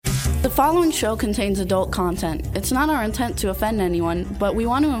The following show contains adult content. It's not our intent to offend anyone, but we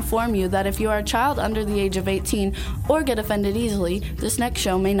want to inform you that if you are a child under the age of 18 or get offended easily, this next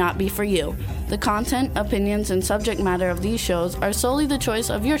show may not be for you. The content, opinions, and subject matter of these shows are solely the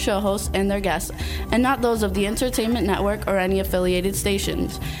choice of your show hosts and their guests, and not those of the Entertainment Network or any affiliated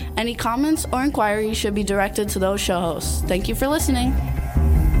stations. Any comments or inquiries should be directed to those show hosts. Thank you for listening.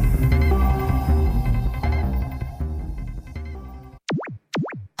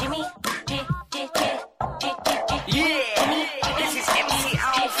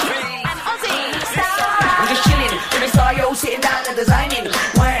 Sitting down and designing,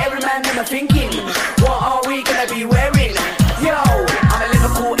 where every man never thinking, what are we gonna be wearing? Yo, I'm a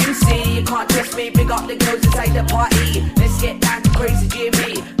Liverpool MC, you can't test me. Big up the girls inside the party. Let's get down to crazy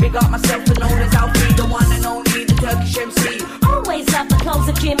Jimmy. Big up myself and known as Alfie, the one and only, the Turkish MC. Always love the clothes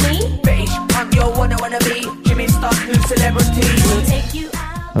of Jimmy. Bitch, I'm your wanna be Jimmy Star, new celebrity. We'll take you out.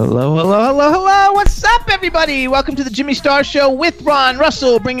 Hello. What's up, everybody? Welcome to the Jimmy Star Show with Ron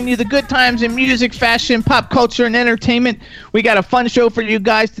Russell, bringing you the good times in music, fashion, pop culture, and entertainment. We got a fun show for you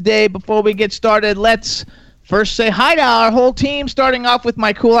guys today. Before we get started, let's first say hi to our whole team, starting off with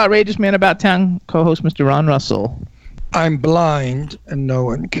my cool, outrageous man about town co-host, Mr. Ron Russell. I'm blind, and no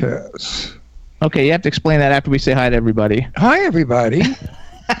one cares. Okay, you have to explain that after we say hi to everybody. Hi, everybody.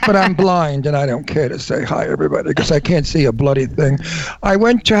 But I'm blind, and I don't care to say hi, everybody, because I can't see a bloody thing. I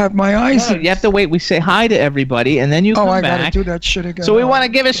went to have my eyes... No, you have to wait. We say hi to everybody, and then you come back. Oh, I got to do that shit again. So we want to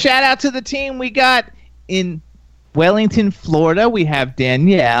give a shout-out to the team. We got in Wellington, Florida, we have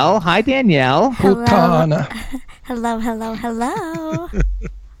Danielle. Hi, Danielle. Putana. Hello.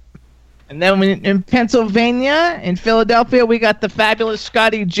 And then in Pennsylvania, in Philadelphia, we got the fabulous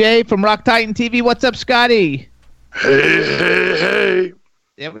Scotty J from Rock Titan TV. What's up, Scotty? Hey.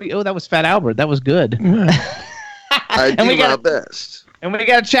 Oh, that was Fat Albert. That was good. I do my best. And we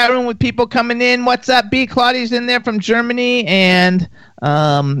got a chat room with people coming in. What's up, B? Claudia's in there from Germany. And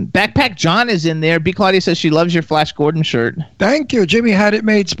Backpack John is in there. B. Claudia says she loves your Flash Gordon shirt. Thank you. Jimmy had it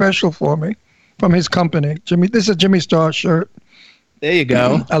made special for me from his company. This is a Jimmy Star shirt. There you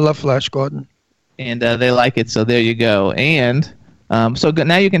go. I love Flash Gordon. And they like it, so there you go. And so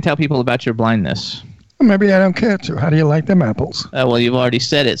now you can tell people about your blindness. Maybe I don't care to. How do you like them apples? Well, you've already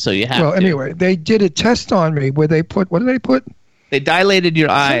said it, so you have to. Well, anyway, they did a test on me where they put... What did they put? They dilated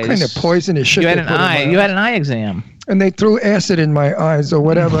your eyes. Some kind of poisonous shit. You had an eye exam. And they threw acid in my eyes or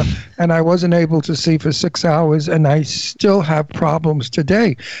whatever, and I wasn't able to see for 6 hours, and I still have problems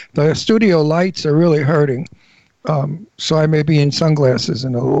today. The studio lights are really hurting, so I may be in sunglasses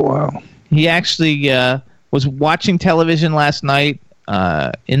in a little while. He actually was watching television last night,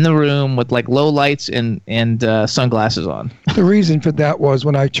 in the room with like low lights and sunglasses on. The reason for that was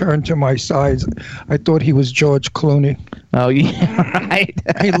when I turned to my sides, I thought he was George Clooney. Oh, yeah, right.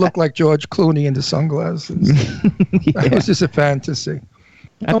 He looked like George Clooney in the sunglasses. Yeah. That was just a fantasy.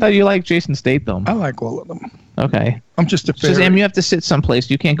 I thought you liked Jason Statham. I like all of them. Okay. I'm just a fairy. Shazam, you have to sit someplace.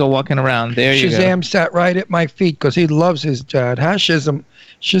 You can't go walking around. There you go. Shazam sat right at my feet because he loves his dad. Huh, Shazam?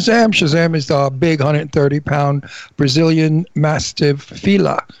 Shazam is the big 130-pound Brazilian Mastiff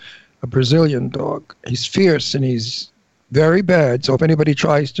Fila, a Brazilian dog. He's fierce and he's very bad. So if anybody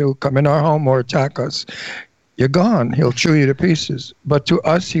tries to come in our home or attack us, you're gone. He'll chew you to pieces. But to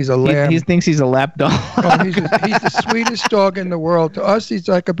us, he's a lamb. He thinks he's a lap dog. Oh, he's the sweetest dog in the world. To us, he's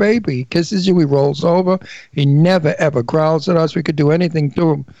like a baby. He kisses you. He rolls over. He never, ever growls at us. We could do anything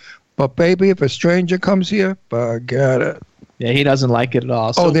to him. But, baby, if a stranger comes here, forget it. Yeah, he doesn't like it at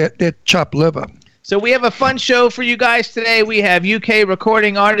all. So, they're chopped liver. So we have a fun show for you guys today. We have UK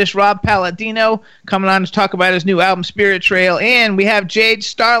recording artist Rob Palladino coming on to talk about his new album, Spirit Trail. And we have Jade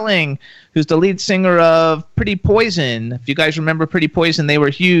Starling, who's the lead singer of Pretty Poison. If you guys remember Pretty Poison, they were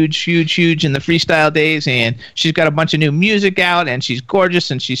huge in the freestyle days. And she's got a bunch of new music out, and she's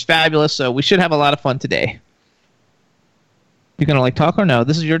gorgeous, and she's fabulous. So we should have a lot of fun today. You going to talk or no?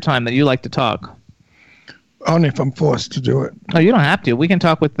 This is your time that you like to talk. Only if I'm forced to do it. Oh, you don't have to. We can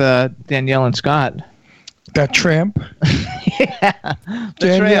talk with Danielle and Scott. That tramp? Yeah.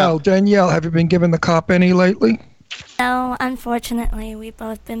 Danielle, have you been giving the cop any lately? No, unfortunately, we've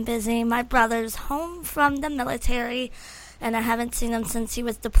both been busy. My brother's home from the military, and I haven't seen him since he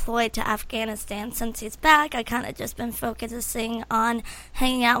was deployed to Afghanistan. Since he's back, I kind of just been focusing on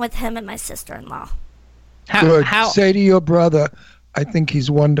hanging out with him and my sister-in-law. Good. Say to your brother, I think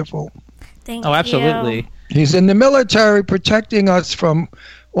he's wonderful. Thank you. Oh, absolutely. He's in the military protecting us from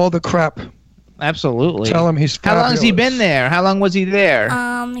all the crap. Absolutely. Tell him he's fabulous. How long has he been there? How long was he there?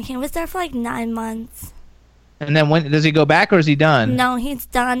 He was there for 9 months. And then when does he go back, or is he done? No, he's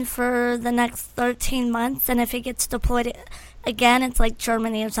done for the next 13 months, and if he gets deployed again, it's like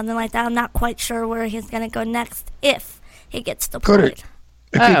Germany or something like that. I'm not quite sure where he's going to go next if he gets deployed.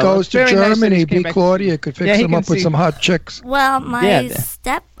 If he goes to Germany, nice B. Claudia could fix him up with some hot chicks. Well,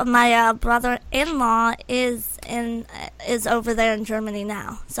 my brother-in-law is over there in Germany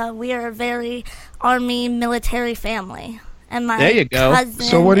now. So we are a very Army military family. And my there you go. Cousin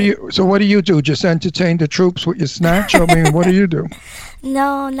So what do you do? Just entertain the troops with your snatch? I mean, what do you do?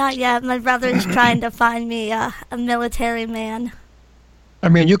 No, not yet. My brother is trying to find me a military man. I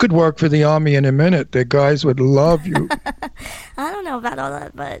mean, you could work for the Army in a minute. The guys would love you. I don't know about all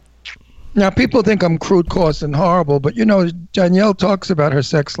that, but... Now, people think I'm crude, coarse, and horrible, but, Danielle talks about her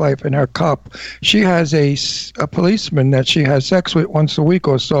sex life and her cop. She has a policeman that she has sex with once a week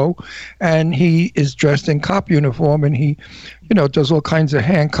or so, and he is dressed in cop uniform, and he, does all kinds of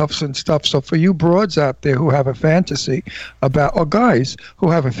handcuffs and stuff. So for you broads out there who have a fantasy about, or guys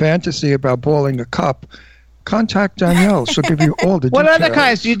who have a fantasy about balling a cop, contact Danielle. She'll give you all the What details. other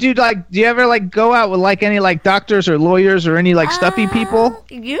kinds? Do you ever go out with any doctors or lawyers or any stuffy people?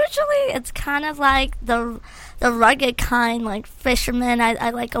 Usually it's kind of like the rugged kind, like fishermen. I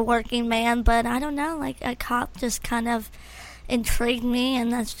like a working man, but I don't know, a cop just kind of intrigued me,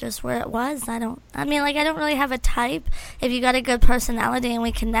 and that's just where it was. I don't really have a type. If you got a good personality and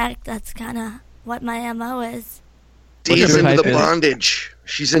we connect, that's kind of what my MO is. She's into the bondage.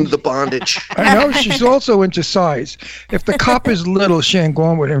 She's into the bondage. I know. She's also into size. If the cop is little, she ain't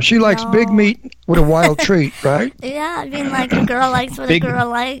going with him. She likes big meat with a wild treat, right? Yeah, a girl likes what a girl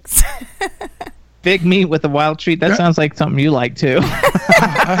likes. Big meat with a wild treat. That sounds like something you like, too.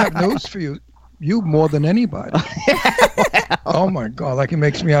 I have news for you. You more than anybody. Oh, my God. He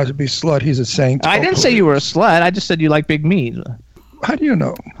makes me out to be a slut. He's a saint. I didn't say you were a slut. I just said you like big meat. How do you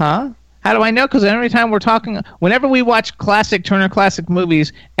know? Huh? How do I know? Because every time we're talking, whenever we watch Turner Classic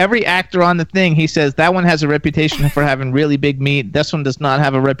movies, every actor on the thing, he says, that one has a reputation for having really big meat. This one does not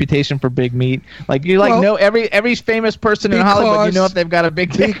have a reputation for big meat. Know every famous person in Hollywood, you know if they've got a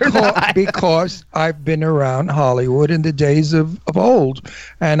big dick or not. Because I've been around Hollywood in the days of old,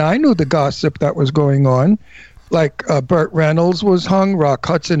 and I knew the gossip that was going on. Burt Reynolds was hung, Rock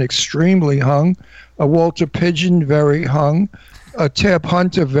Hudson extremely hung, Walter Pidgeon very hung, Tab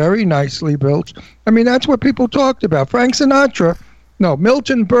Hunter very nicely built. I mean, that's what people talked about. Milton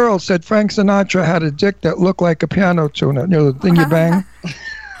Berle said Frank Sinatra had a dick that looked like a piano tuner. The thing you bang.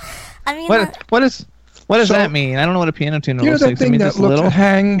 I mean, what does that mean? I don't know what a piano tuner looks like. The thing that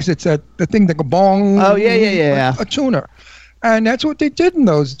hangs. It's the thing that go bong. Oh yeah. A tuner, and that's what they did in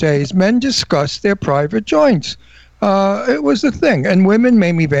those days. Men discussed their private joints. It was the thing. And women,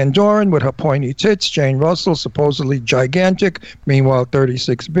 Mamie Van Doren with her pointy tits, Jane Russell, supposedly gigantic, meanwhile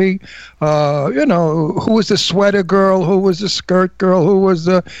 36B. Who was the sweater girl? Who was the skirt girl? Who was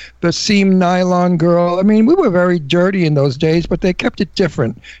the seam nylon girl? I mean, we were very dirty in those days, but they kept it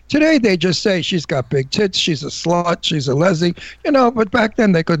different. Today, they just say she's got big tits, she's a slut, she's a leslie, but back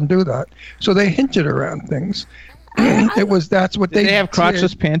then they couldn't do that. So they hinted around things. That's what Did they have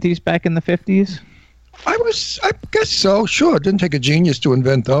crotchless panties back in the 50s? I guess so. Sure, it didn't take a genius to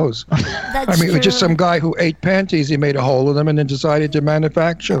invent those. It was just some guy who ate panties. He made a hole in them and then decided to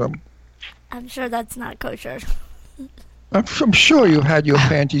manufacture them. I'm sure that's not kosher. I'm sure you had your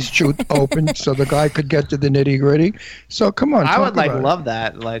panties chewed open so the guy could get to the nitty gritty. So come on, I would love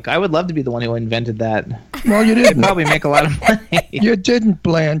that. I would love to be the one who invented that. Well, you didn't. Probably make a lot of money. You didn't,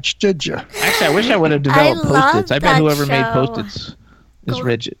 Blanche, did you? Actually, I wish I would have developed Post-its. I bet whoever made Post-its is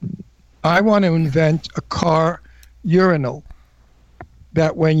rich. I want to invent a car urinal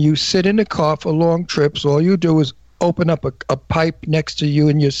that when you sit in a car for long trips, all you do is open up a pipe next to you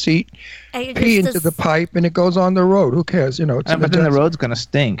in your seat, pee into the pipe, and it goes on the road. Who cares? But then the road's going to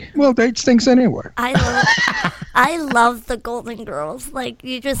stink. Well, it stinks anyway. I love the Golden Girls.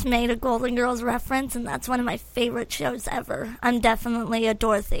 You just made a Golden Girls reference, and that's one of my favorite shows ever. I'm definitely a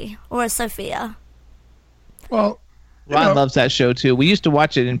Dorothy or a Sophia. Well, Ron loves that show too. We used to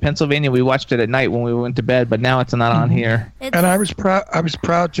watch it in Pennsylvania. We watched it at night when we went to bed, but now it's not on here. And I was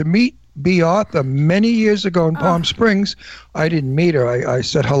proud to meet B. Arthur many years ago in Palm Springs. I didn't meet her. I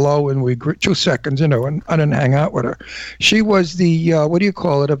said hello, and we 2 seconds, and I didn't hang out with her. She was the of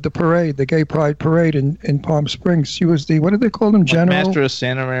the parade, the Gay Pride Parade in Palm Springs. She was the, what do they call them, general? Master of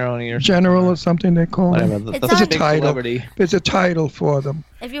Santa Maria or general or something they call them. There's a title. Celebrity. There's a title for them.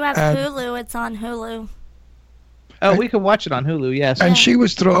 If you have Hulu, it's on Hulu. Oh, we could watch it on Hulu, yes. And she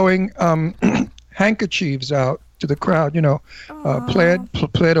was throwing handkerchiefs out to the crowd,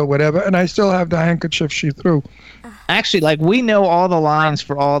 plaid or whatever, and I still have the handkerchief she threw. Actually, we know all the lines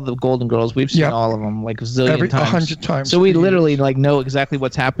for all the Golden Girls. We've seen all of them, a zillion times. 100 times. So we literally, know exactly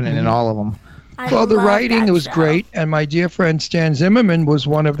what's happening in all of them. Well, the love writing that was show. great, and my dear friend Stan Zimmerman was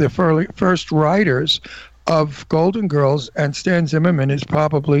one of the first writers of Golden Girls, and Stan Zimmerman is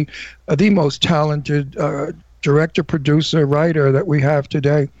probably the most talented director, producer, writer that we have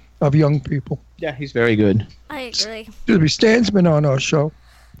today of young people. Yeah, he's very good. I agree. Excuse me, Stan's been on our show.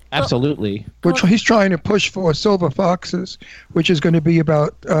 Absolutely. Which he's trying to push for Silver Foxes, which is going to be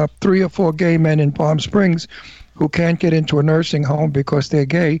about 3 or 4 gay men in Palm Springs who can't get into a nursing home because they're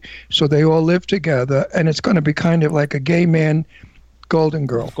gay, so they all live together, and it's going to be kind of like a gay man Golden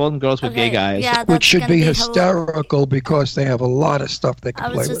Girl. Golden Girls with gay guys. Yeah, Which should be hilarious. hysterical because they have a lot of stuff they can I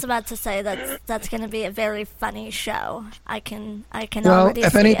play was just with. about to say that's going to be a very funny show. I can Well, already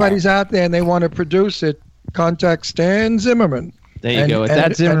if see anybody's it. out there and they want to produce it, contact Stan Zimmerman. There you go. And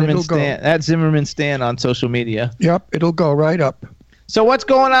That Zimmerman it'll go. Stan. That Zimmerman Stan on social media. Yep, it'll go right up. So what's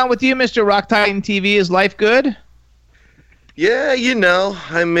going on with you, Mr. Rock Titan TV? Is life good? Yeah,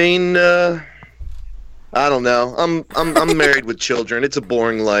 I mean, I don't know. I'm married with children. It's a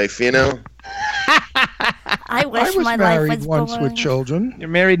boring life, I wish I was my life married was once boring. with children. You're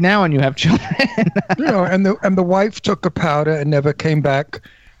married now and you have children. And the wife took a powder and never came back.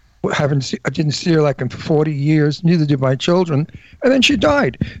 I didn't see her like in 40 years. Neither did my children. And then she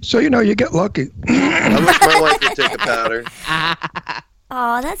died. So you get lucky. I wish my wife would take a powder.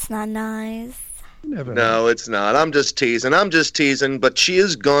 Oh, that's not nice. Never know. No, it's not. I'm just teasing. But she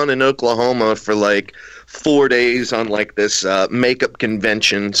is gone in Oklahoma for like 4 days on like this makeup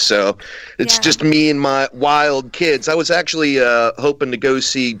convention. So it's Yeah. just me and my wild kids. I was actually hoping to go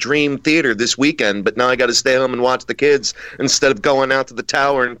see Dream Theater this weekend, but now I got to stay home and watch the kids instead of going out to the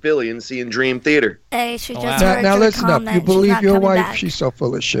Tower in Philly and seeing Dream Theater. Hey, she just wow. heard Now your listen up. comment. You She's believe not your coming wife? back. She's so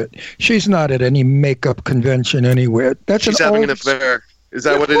full of shit. She's not at any makeup convention anywhere. She's having an affair. Is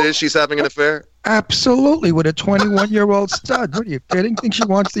that what it is? She's having an affair? Absolutely, with a 21-year-old stud. What are you kidding? Think she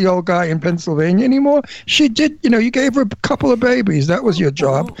wants the old guy in Pennsylvania anymore? She did. You gave her a couple of babies. That was your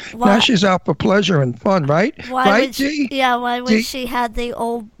job. Why- Now she's out for pleasure and fun, right? Why right, would she, G? yeah, why would G? she have the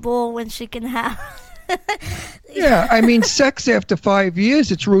old bull when she can have... Yeah, I mean, sex after 5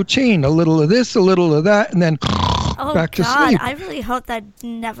 years, it's routine. A little of this, a little of that, and then Oh, back to God, sleep. I really hope that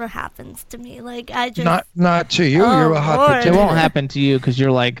never happens to me. Like, I just... Not to you. Oh, You're a hot Lord. It potato. won't happen to you because you're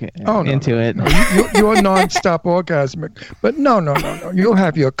like Oh, no. into it. You're non-stop orgasmic. But no. You'll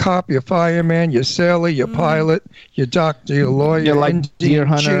have your cop, your fireman, your sailor, your pilot, your doctor, your lawyer, You're like Indian deer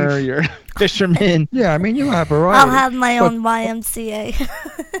hunter. chief. You're fisherman. Yeah, I mean, you'll have variety. I'll have my But- own YMCA.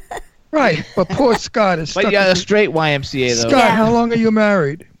 Right, but poor Scott is stuck. But yeah, a with- straight YMCA though. Scott, Yeah. how long are you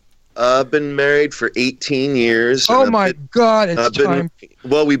married? I've been married for 18 years. Oh, and my God, it's time.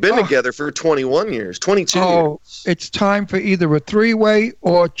 Well, we've been Oh. together for 21 years, 22 Oh, years. it's time for either a three-way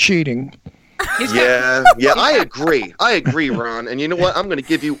or cheating. Yeah, I agree, Ron. And you know what? I'm going to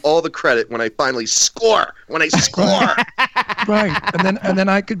give you all the credit when I finally score. When I score. Right, and then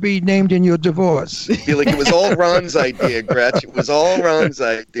I could be named in your divorce. Feel like it was all Ron's idea, Gretch. It was all Ron's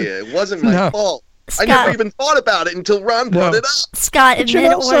idea. It wasn't my No. fault. I Scott. never even thought about it until Ron brought No. it up. Scott, But you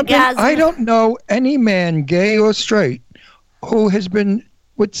admit know something? orgasm. I don't know any man, gay or straight, who has been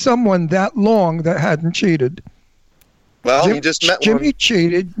with someone that long that hadn't cheated. Well, you just met Jimmy one.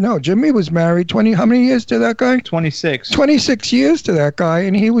 cheated. No, Jimmy was married 20. How many years to that guy? 26. 26 years to that guy,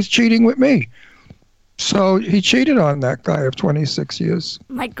 and he was cheating with me. So he cheated on that guy of 26 years.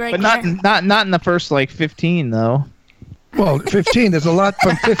 My great But not in the first like 15 though. Well, 15. There's a lot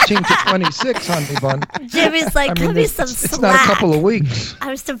from 15 to 26, honey bun. Jimmy's like, I give mean, me it's some it's slack. not a couple of weeks. I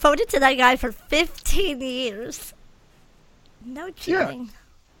was devoted to that guy for 15 years. No cheating.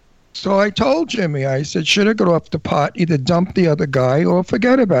 So I told Jimmy, I said, should I go off the pot, either dump the other guy or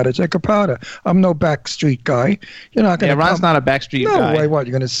forget about it, take a powder. I'm no backstreet guy. You're not going Yeah, to Ron's not a backstreet No guy. way, what?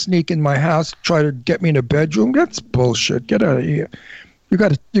 You're going to sneak in my house, try to get me in a bedroom? That's bullshit. Get out of here. You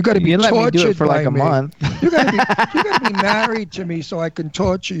got to be You let me tortured do it for like by a me. month. You got to be married to me so I can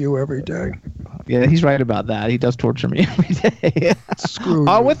torture you every day. Yeah, he's right about that. He does torture me every day. Screw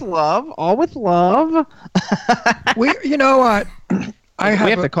All you. with love. All with love. You know what? We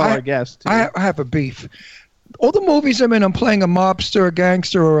have to call our guest. Too. I have a beef. All the movies I'm in, I'm playing a mobster, a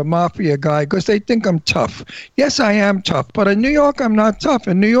gangster, or a mafia guy because they think I'm tough. Yes, I am tough, but in New York, I'm not tough.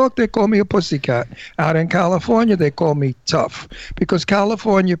 In New York, they call me a pussycat. Out in California, they call me tough because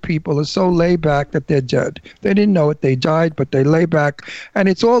California people are so laid back that they're dead. They didn't know it. They died, but they lay back, and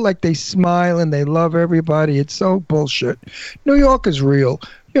it's all like they smile and they love everybody. It's so bullshit. New York is real.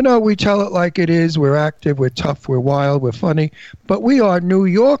 You know, we tell it like it is. We're active, we're tough, we're wild, we're funny. But we are New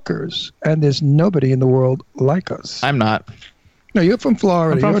Yorkers, and there's nobody in the world like us. I'm not. No, you're from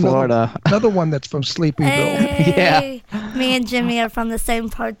Florida. I'm from You're Florida. Another one that's from Sleepyville. Hey, Yeah. Me and Jimmy are from the same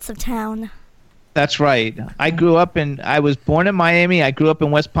parts of town. That's right. I was born in Miami. I grew up in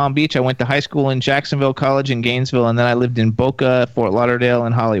West Palm Beach. I went to high school in Jacksonville College in Gainesville, and then I lived in Boca, Fort Lauderdale,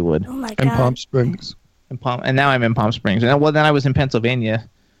 and Hollywood. Oh, my God. And Palm Springs. And now I'm in Palm Springs. And then I was in Pennsylvania.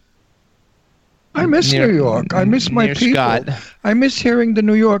 I miss New York. I miss my people. Scott. I miss hearing the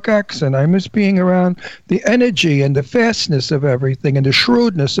New York accent. I miss being around the energy and the fastness of everything and the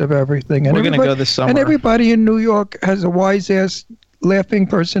shrewdness of everything. And we're going to go this summer. And everybody in New York has a wise-ass laughing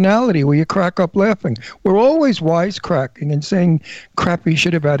personality where you crack up laughing. We're always wisecracking and saying crappy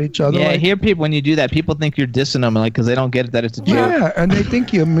shit about each other. Yeah, I hear people, when you do that, people think you're dissing them, like, because they don't get it that it's a joke. Yeah, and they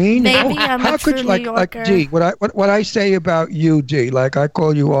think you're mean. Maybe I'm a true New Yorker. Like G, what I say about you, G, like I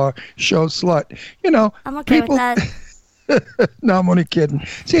call you our show slut. You know, I'm okay people, with that. No, I'm only kidding.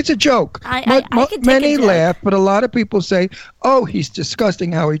 See, it's a joke. I can take many a joke. laugh, but a lot of people say, "Oh, he's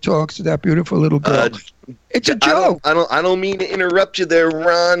disgusting how he talks to that beautiful little girl." It's a joke. I don't mean to interrupt you there,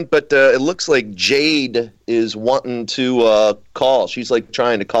 Ron, but it looks like Jade is wanting to call. She's like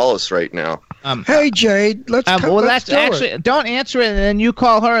trying to call us right now. Hey, Jade, let's do it. Don't answer it, and then you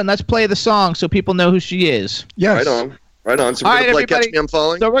call her, and let's play the song so people know who she is. Yes. Right on. So we're going to play Catch Me, I'm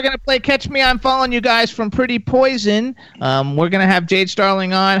Falling? So we're going to play Catch Me, I'm Falling, you guys, from Pretty Poison. We're going to have Jade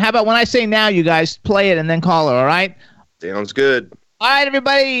Starling on. How about when I say now, you guys play it and then call her, all right? Sounds good. All right,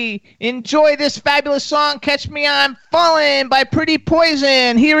 everybody, enjoy this fabulous song, Catch Me, I'm Falling by Pretty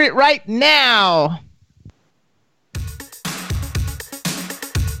Poison. Hear it right now.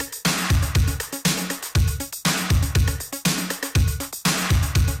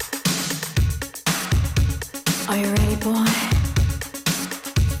 Are you ready, boy?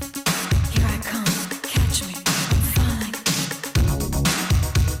 Here I come. Catch me. I'm falling.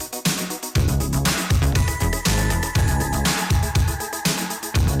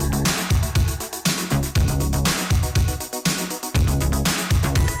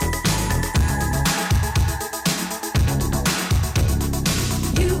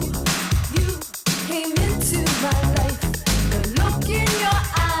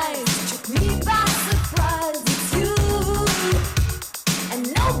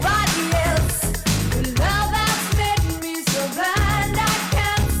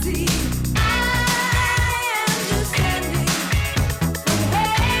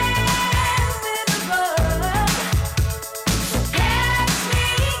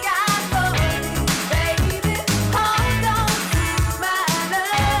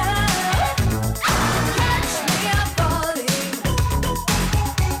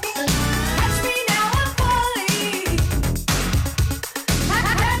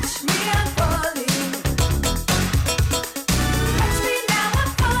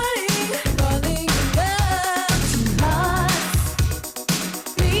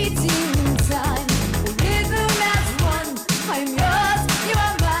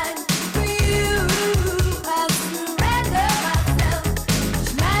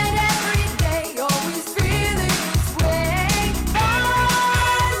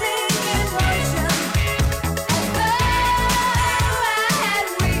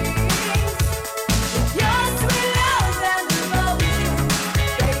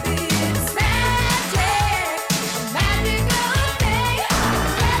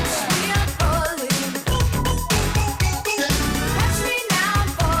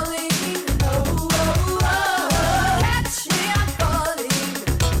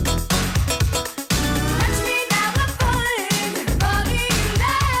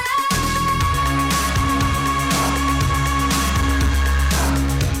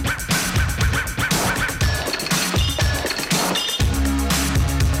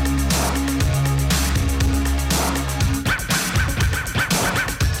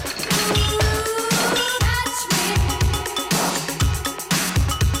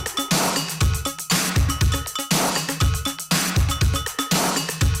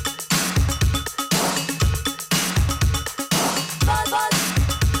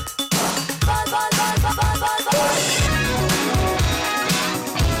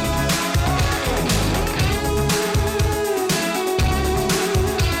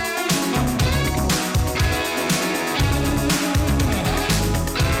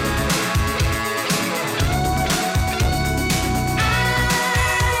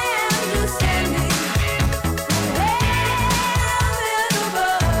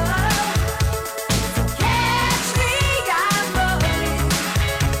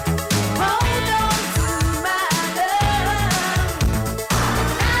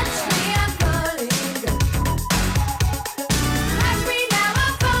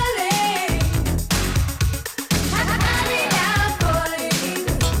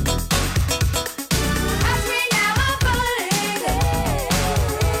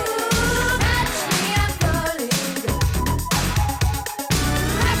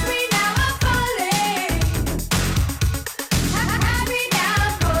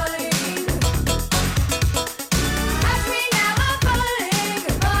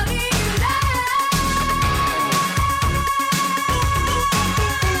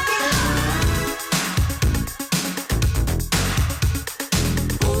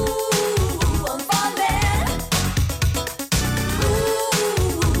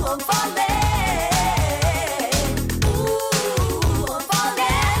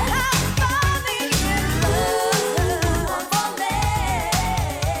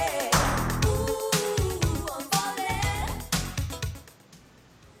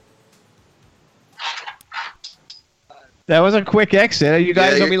 That was a quick exit. Are you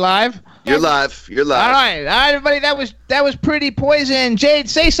guys gonna be live? You're live. You're live. All right, everybody. That was Pretty Poison. Jade,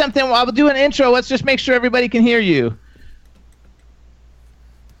 say something. I'll do an intro. Let's just make sure everybody can hear you.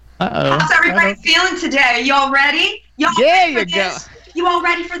 Uh-oh. How's everybody feeling today? Y'all ready? Y'all There ready for you go. this? You all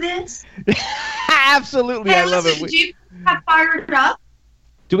ready for this? Absolutely, Hey, I love listen, it. do you have fired up?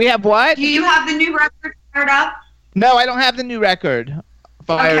 Do we have what? Do you have the new record fired up? No, I don't have the new record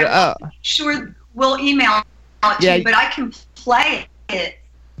fired Okay, well, up. sure, we'll email it to you, but I can play it.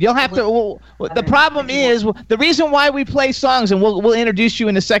 You'll have to. Well, the problem is the reason why we play songs, and we'll introduce you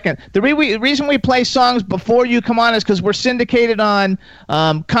in a second. The reason we play songs before you come on is because we're syndicated on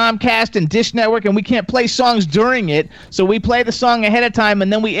Comcast and Dish Network, and we can't play songs during it. So we play the song ahead of time,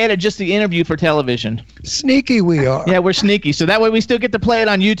 and then we edit just the interview for television. Sneaky we are. Yeah, we're sneaky. So that way we still get to play it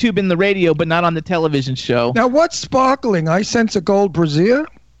on YouTube and the radio, but not on the television show. Now, what's sparkling? I sense a gold brassiere.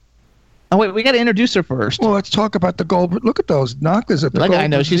 Oh wait, we got to introduce her first. Well, let's talk about the gold. Look at those knockers at the Look, gold I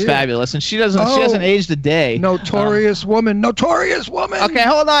know she's brassiere. fabulous, and she hasn't aged a day. Notorious woman. Okay,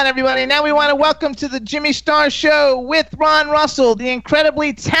 hold on, everybody. Now we want to welcome to the Jimmy Star Show with Ron Russell, the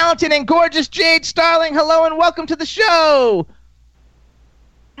incredibly talented and gorgeous Jade Starling. Hello and welcome to the show.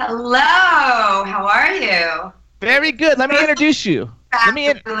 Hello, how are you? Very good. Let me introduce you.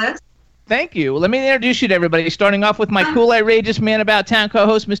 Fabulous. Thank you. Let me introduce you to everybody, starting off with my cool, outrageous man about town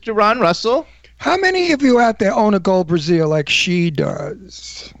co-host, Mr. Ron Russell. How many of you out there own a gold brassiere like she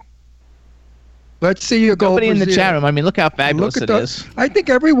does? Let's see your gold Nobody in the brassiere. chat room. I mean, look how fabulous it is. I think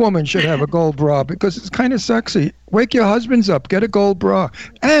every woman should have a gold bra because it's kind of sexy. Wake your husbands up, get a gold bra,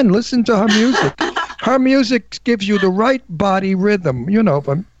 and listen to her music. Her music gives you the right body rhythm,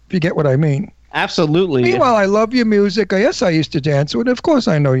 if you get what I mean. Absolutely. Meanwhile, I love your music. Yes, I used to dance with it. Of course,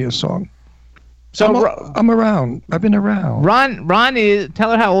 I know your song. So I'm around. I've been around. Ron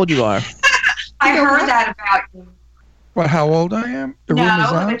tell her how old you are. I heard that about you. What, how old I am? The room is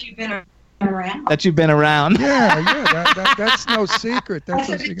out? That you've been around. That you've been around. Yeah, that's no secret. That's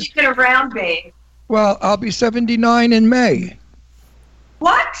no I said secret. that you've been around me. Well, I'll be 79 in May.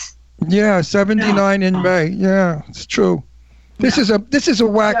 What? Yeah, 79 in May. Yeah, it's true. This is a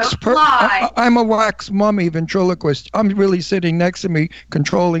wax. I'm a wax mummy ventriloquist. I'm really sitting next to me,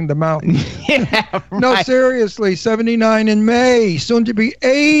 controlling the mouth. Yeah, right. No, seriously, 79 in May, soon to be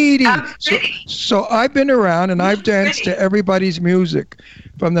 80. So I've been around and I've danced to everybody's music,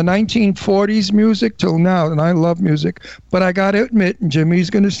 from the 1940s music till now, and I love music. But I got to admit, and Jimmy's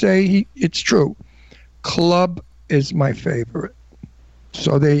going to say it's true, club is my favorite.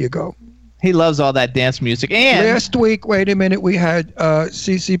 So there you go. He loves all that dance music. And last week, wait a minute, we had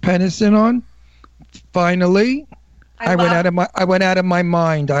CeCe Peniston on. Finally, I went out of my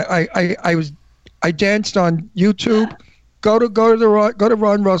mind. I danced on YouTube. Go to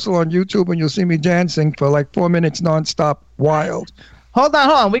Ron Russell on YouTube, and you'll see me dancing for like 4 minutes nonstop. Wild. Hold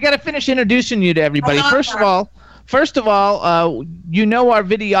on. We got to finish introducing you to everybody. First of all, you know our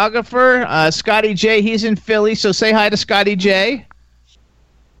videographer, Scotty J. He's in Philly, so say hi to Scotty J.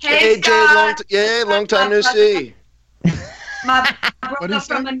 Hey, Jade, long time no see. My brother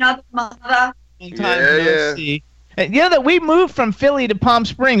from another mother. No see. You know that we moved from Philly to Palm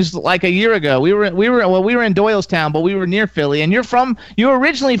Springs like a year ago. We were in Doylestown, but we were near Philly. And you were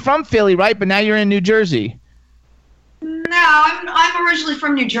originally from Philly, right? But now you're in New Jersey. No, I'm originally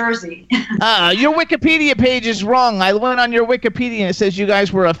from New Jersey. Your Wikipedia page is wrong. I went on your Wikipedia and it says you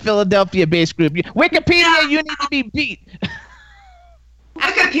guys were a Philadelphia-based group. Wikipedia, you need to be beat.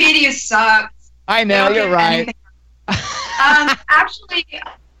 Wikipedia sucks. I know, you're right. Actually,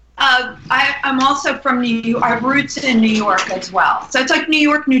 I'm also from New York. I have roots in New York as well. So it's like New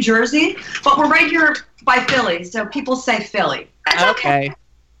York, New Jersey, but we're right here by Philly. So people say Philly. That's okay.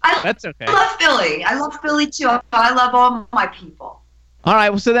 That's okay. I love Philly. I love Philly too. I love all my people. All right.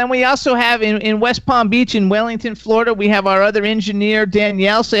 Well, so then we also have in West Palm Beach in Wellington, Florida, we have our other engineer,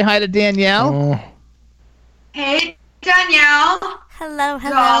 Danielle. Say hi to Danielle. Hey, Danielle. Hello,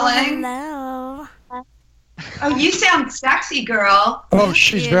 darling. hello. Oh, you sound sexy, girl. Oh,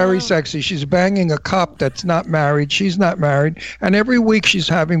 she's very sexy. She's banging a cop that's not married. She's not married. And every week she's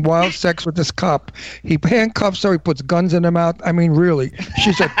having wild sex with this cop. He handcuffs her. He puts guns in her mouth. I mean, really.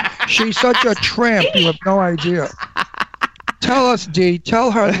 She's such a tramp. You have no idea. Tell us, Dee. Tell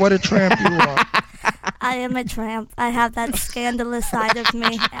her what a tramp you are. I am a tramp. I have that scandalous side of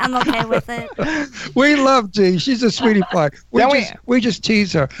me. I'm okay with it. We love Dee. She's a sweetie pie. We just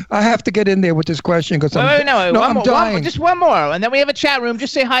tease her. I have to get in there with this question because I'm dying. Just one more, and then we have a chat room.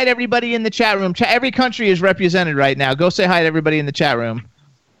 Just say hi to everybody in the chat room. Every country is represented right now. Go say hi to everybody in the chat room.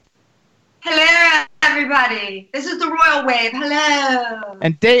 Hello, everybody. This is the Royal Wave. Hello.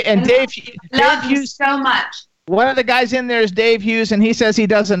 And Dave, love you so much. One of the guys in there is Dave Hughes, and he says he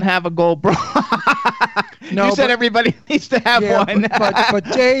doesn't have a gold bra. No, you said everybody needs to have one. but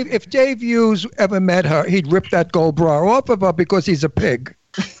Dave, if Dave Hughes ever met her, he'd rip that gold bra off of her because he's a pig.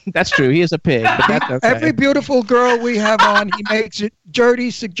 That's true. He is a pig, but that's okay. Every beautiful girl we have on, he makes it dirty,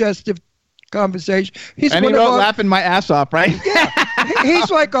 suggestive conversation. And he wrote laughing my ass off, right? Yeah, he's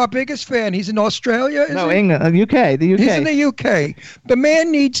like our biggest fan. He's in Australia. England, UK, the UK. He's in the UK. The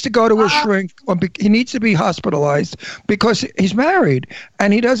man needs to go to a shrink. He needs to be hospitalized because he's married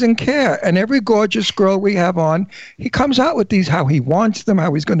and he doesn't care. And every gorgeous girl we have on, he comes out with these how he wants them,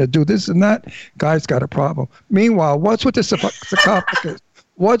 how he's going to do this and that. Guy's got a problem. Meanwhile, what's with the sarcophagus?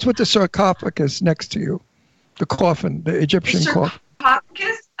 What's with the sarcophagus next to you? The coffin, the Egyptian coffin.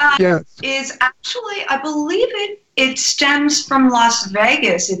 Sarcophagus Yes. is actually, I believe it stems from Las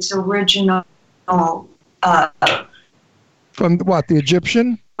Vegas. Its original, From what, the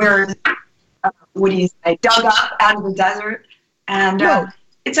Egyptian? where what do you say, dug up out of the desert, and No.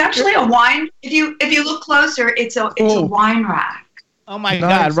 it's actually a wine. If you look closer, it's a wine rack. Oh my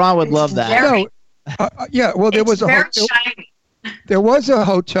Nice. God, Ron would It's love that. very- Yeah, well, there it's was a very hotel. shiny. There was a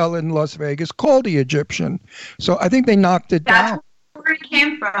hotel in Las Vegas called the Egyptian. So I think they knocked it That's down. where it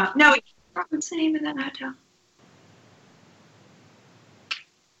came from. No, it came from, what's the name of that hotel?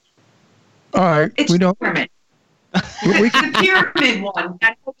 All right. It's We don't. Pyramid. We The Pyramid one.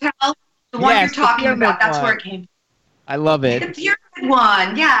 That hotel, the one Yes, you're the talking Pyramid about. That's one. where it came I love from. it. The Pyramid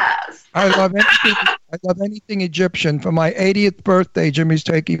one, yes. I love anything. I love anything Egyptian. For my 80th birthday, Jimmy's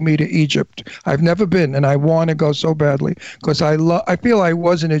taking me to Egypt. I've never been, and I want to go so badly because I feel I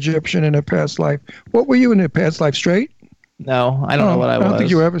was an Egyptian in a past life. What were you in a past life? Straight? No, I don't know what I was. I don't think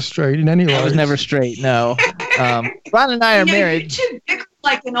you were ever straight in any life. I was never straight. No. Ron and I are You married. You two bicker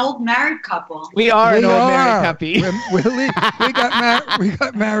like an old married couple. We are an We old are. married puppy. We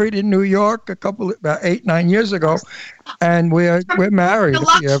got married in New York about 8-9 years ago, and we're married.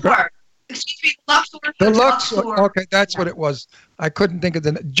 The Yeah. Luxor. Excuse me, the Luxor. The Luxor. Okay, that's what it was. I couldn't think of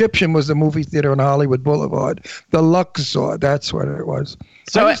the Egyptian was the movie theater on Hollywood Boulevard. The Luxor. That's what it was.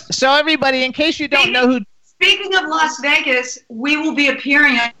 So everybody, in case you don't know who. Speaking of Las Vegas, we will be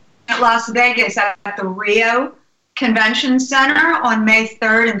appearing at Las Vegas at the Rio Convention Center on May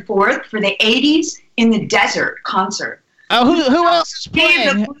 3rd and 4th for the 80s in the Desert concert. Oh, who else is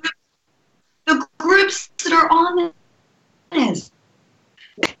Dave, playing? the groups that are on this.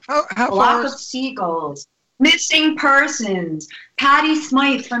 How Flock far? of Seagulls, Missing Persons, Patti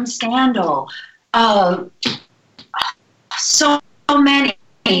Smythe from Scandal, so many.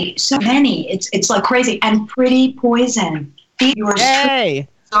 It's like crazy. And Pretty Poison. Yours Hey.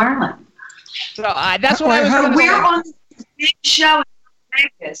 Starling. So that's what I was How- going to We're say. on this big show in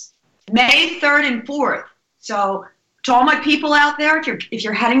Vegas, May 3rd and 4th. So to all my people out there, if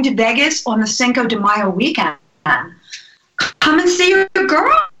you're heading to Vegas on the Cinco de Mayo weekend, come and see your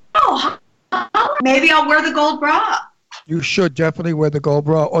girl. Maybe I'll wear the gold bra. You should definitely wear the gold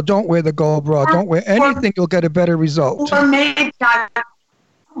bra, or don't wear the gold bra. Don't wear anything. You'll get a better result. Or maybe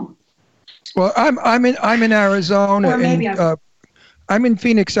Well, I'm in Arizona. Or maybe I'm in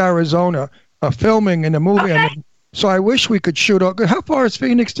Phoenix, Arizona, filming in a movie. Okay. So I wish we could shoot. How far is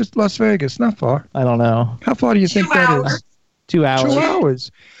Phoenix to Las Vegas? Not far. I don't know. How far do you 2 think that hours. is? 2 hours. 2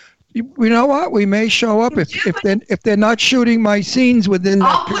 hours. You know what? We may show up if they're not shooting my scenes within that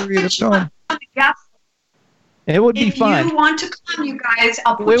I'll put period of you time. on the guest. It would be If fun. you want to come, you guys,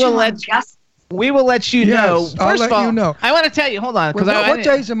 I'll put We you will on let the guest. We will let you Yes, know. I'll First let of all, you know. I want to tell you. Hold on, because What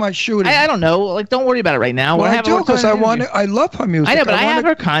days am I shooting? I don't know. Like, don't worry about it right now. Well, I do because I love her music. I know, but I have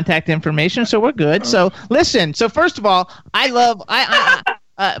her contact information, so we're good. So listen. So first of all,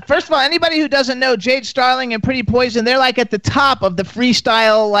 first of all, anybody who doesn't know Jade Starling and Pretty Poison, they're like at the top of the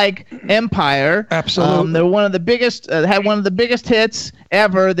freestyle empire. Absolutely. They're one of the biggest. Had one of the biggest hits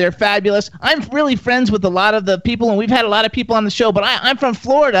ever. They're fabulous. I'm really friends with a lot of the people, and we've had a lot of people on the show. But I'm from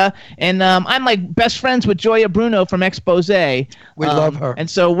Florida, and I'm like best friends with Joya Bruno from Expose. We love her, and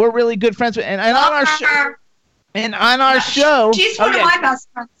so we're really good friends. And on our show. And on our show, she's one of my best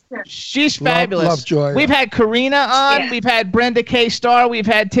friends too. She's fabulous. Love Joy. We've had Karina on. Yeah. We've had Brenda K. Starr. We've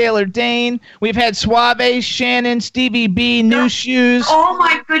had Taylor Dane. We've had Suave, Shannon, Stevie B, New Shoes. All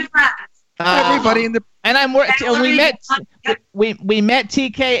my good friends. everybody in the. And we met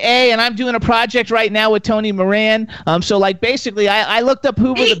TKA, and I'm doing a project right now with Tony Moran. So basically, I looked up who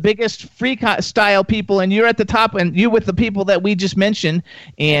were the biggest freestyle people, and you're at the top, and you with the people that we just mentioned,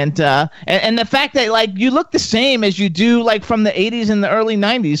 and the fact that you look the same as you do from the 80s and the early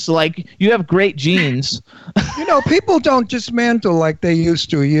 90s. So you have great genes. People don't dismantle like they used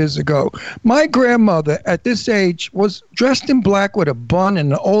to years ago. My grandmother at this age was dressed in black with a bun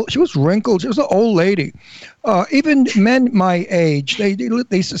and she was wrinkled. She was an old lady. Even men my age, they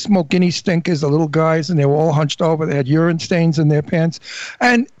used to smoke guinea stinkers, the little guys, and they were all hunched over. They had urine stains in their pants.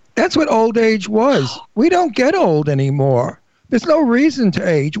 And that's what old age was. We don't get old anymore. There's no reason to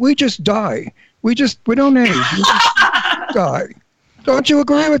age. We just die. We don't age. We just die. Don't you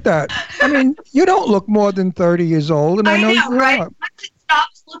agree with that? I mean, you don't look more than 30 years old, and I know you right? are. Once it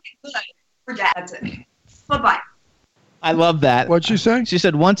stops looking good, we're dead. That's it. Bye-bye. I love that. What'd she say? She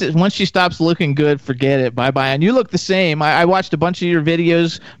said once she stops looking good, forget it. Bye-bye. And you look the same. I watched a bunch of your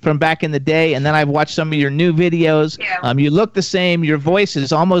videos from back in the day, and then I've watched some of your new videos. Yeah. You look the same. Your voice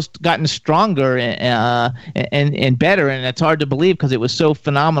has almost gotten stronger and better, and it's hard to believe because it was so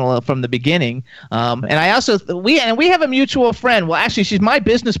phenomenal from the beginning. And I also we have a mutual friend. Well, actually, she's my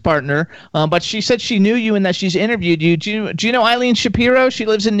business partner, but she said she knew you and that she's interviewed you. Do you know Eileen Shapiro? She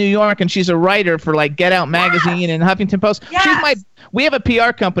lives in New York, and she's a writer for like Get Out magazine and Huffington Post. Yes. We have a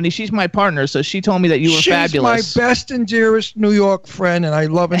PR company. She's my partner, so she told me that you were fabulous. She's my best and dearest New York friend, and I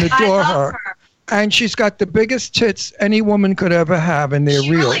love and adore her. And she's got the biggest tits any woman could ever have, and they're real.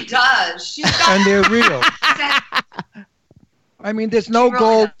 She really does. She's got And they're real. I mean, there's no really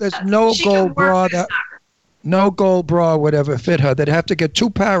gold. does. There's no She gold can work bra this that. sucker. No gold bra would ever fit her. They'd have to get 2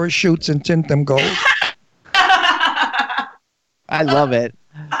 parachutes and tint them gold. I love it.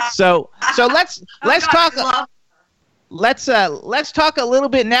 So let's talk. Let's talk a little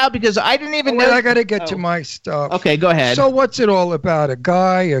bit now because I didn't even know. I got to get to my stuff. Okay, go ahead. So what's it all about? A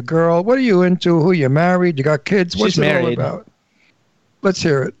guy, a girl? What are you into? Who you married? You got kids? What's She's it all married. about? Let's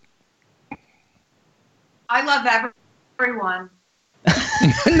hear it. I love everyone.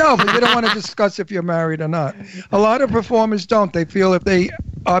 No, but you don't want to discuss if you're married or not. A lot of performers don't. They feel if they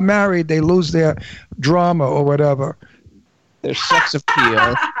are married, they lose their drama or whatever. Their sex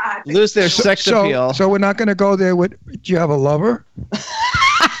appeal. Lose their sex appeal. So we're not going to go there with, do you have a lover?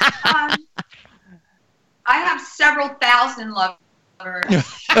 I have several thousand lovers.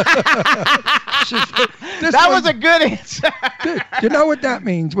 That was a good answer. You know what that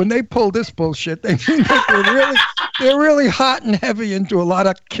means? When they pull this bullshit, they mean that they're really hot and heavy into a lot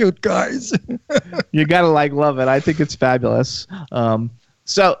of cute guys. You gotta love it. I think it's fabulous.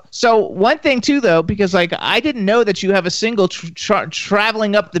 So one thing too, though, because I didn't know that you have a single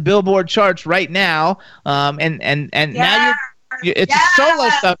traveling up the Billboard charts right now, and now it's a solo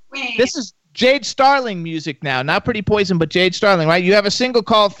stuff. Queen. This is Jade Starling music now, not Pretty Poison, but Jade Starling, right? You have a single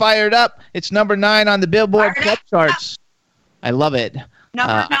called "Fired Up." It's number 9 on the Billboard Club charts. I love it.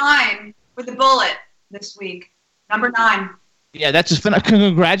 Number 9 with a bullet this week. Number 9. Yeah, that's just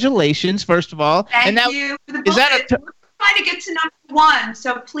congratulations, first of all. Thank you for the bullet. Is that We're trying to get to number 1,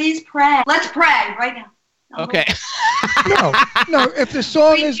 so please pray. Let's pray right now. Okay. No. If the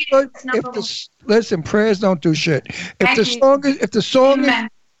song is good, listen, prayers don't do shit. If the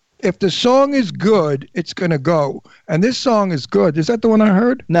song is good, it's gonna go. And this song is good. Is that the one I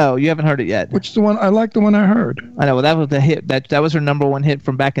heard? No, you haven't heard it yet. Which is the one? I like the one I heard. I know. Well, that was the hit. That was her number 1 hit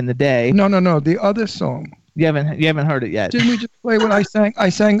from back in the day. No. The other song. You haven't heard it yet. Didn't we just play what I sang? I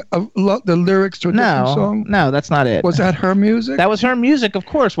sang the lyrics to a different song. No, that's not it. Was that her music? That was her music, of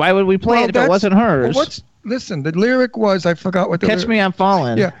course. Why would we play it if it wasn't hers? Listen, the lyric was, I forgot what the Catch Me, I'm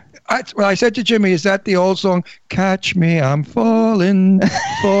Falling. Yeah. I said to Jimmy, is that the old song, Catch Me, I'm Falling,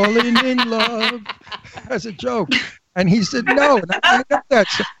 Falling in Love, as a joke. And he said, no. And I know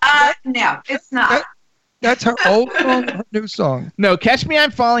No, it's not. That's her old song or her new song? No, Catch Me,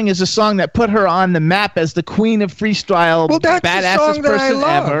 I'm Falling is a song that put her on the map as the queen of freestyle, badassest person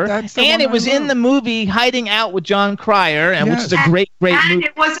ever. And it was in the movie Hiding Out with John Cryer, which is a great movie. And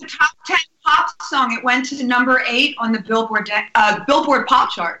it was a top 10 pop song. It went to number 8 on the Billboard Pop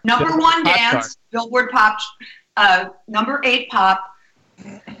chart. Number 1 dance, Billboard Pop, number 8 pop,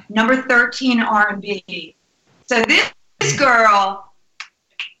 number 13 R&B. So this girl,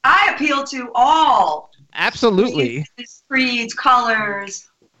 I appeal to all. Absolutely. Creeds, colors,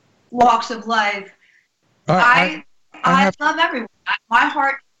 walks of life. I love everyone. My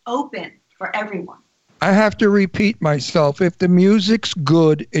heart open for everyone. I have to repeat myself. If the music's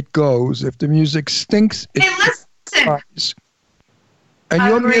good, it goes. If the music stinks, it goes. And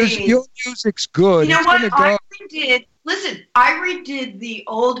your music's good. You know what? I redid the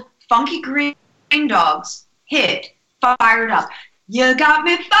old Funky Green Dogs hit, Fired Up. You got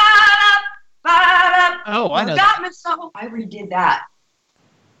me fired up, Oh, I know. Got me so. I redid that.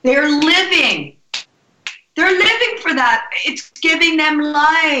 They're living for that. It's giving them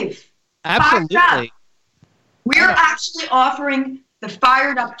life. Absolutely. We're actually offering the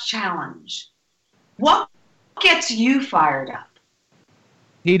Fired Up Challenge. What gets you fired up?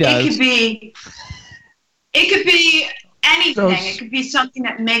 He does. It could be anything. It could be something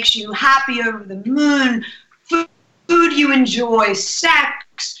that makes you happy, over the moon, food you enjoy,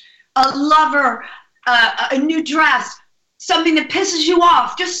 sex, a lover, a new dress, something that pisses you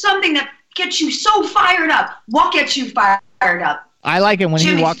off, just something that gets you so fired up. What gets you fired up? I like it when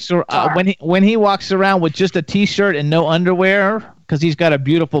Jimmy's he walks star. when he walks around with just a t-shirt and no underwear because he's got a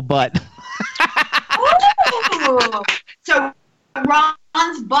beautiful butt. Ooh. So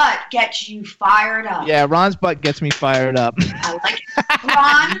Ron's butt gets you fired up. Yeah, Ron's butt gets me fired up. I like it.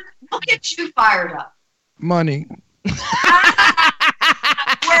 Ron, what gets you fired up? Money. Word,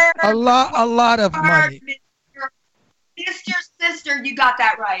 A lot of money. Mr. Sister, you got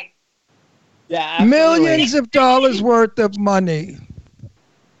that right. Yeah, absolutely. Millions of dollars worth of money.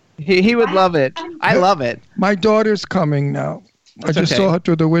 He would love it. I love it. My daughter's coming now. That's I just okay. saw her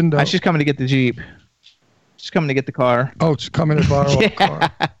through the window. She's coming to get the Jeep. She's coming to get the car. Oh, she's coming to borrow a car.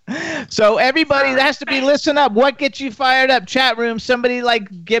 So everybody that has to be listen up. What gets you fired up? Chat room. Somebody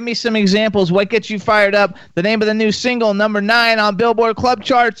give me some examples. What gets you fired up? The name of the new single, number 9 on Billboard Club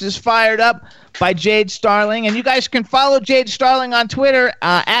Charts, is Fired Up by Jade Starling. And you guys can follow Jade Starling on Twitter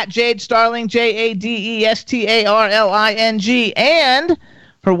at Jade Starling, JADESTARLING. And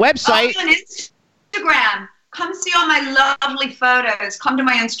her website. On Instagram. Come see all my lovely photos. Come to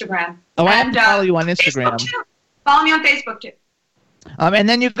my Instagram. Oh, I have to follow you on Instagram. Facebook too. Follow me on Facebook too. And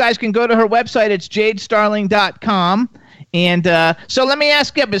then you guys can go to her website. It's jadestarling.com. And so let me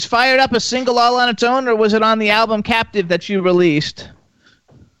ask you, is Fired Up a single all on its own, or was it on the album Captive that you released?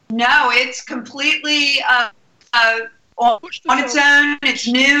 No, it's completely on its own. It's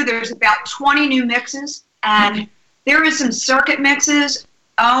new. There's about 20 new mixes, and there is some circuit mixes.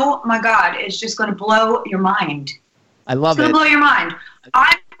 Oh my God, it's just going to blow your mind. I love it. It's going to blow it. your mind.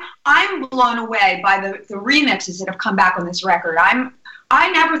 I'm blown away by the remixes that have come back on this record. I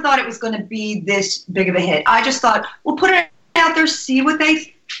never thought it was going to be this big of a hit. I just thought, we'll put it out there, see what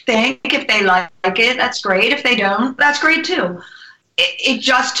they think. If they like it, that's great. If they don't, that's great too. It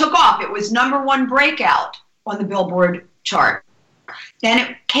just took off. It was #1 breakout on the Billboard chart. Then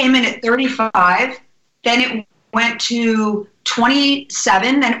it came in at 35. Then it went to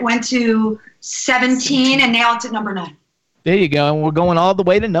 27. Then it went to 17, and now it's at number 9. There you go. And we're going all the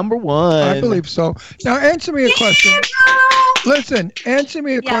way to number 1. I believe so. Now, answer me a question. Listen, answer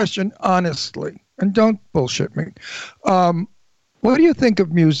me a question honestly, and don't bullshit me. What do you think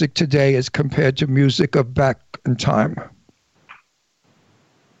of music today as compared to music of back in time?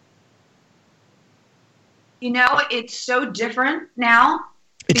 You know, it's so different now.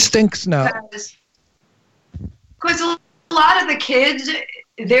 It stinks now. Because a lot of the kids,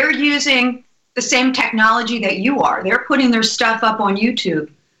 they're using the same technology that you are. They're putting their stuff up on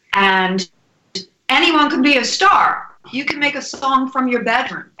YouTube, and anyone can be a star. You can make a song from your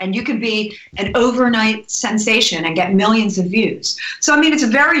bedroom, and you can be an overnight sensation and get millions of views. So, I mean, it's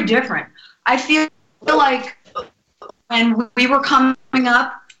very different. I feel like when we were coming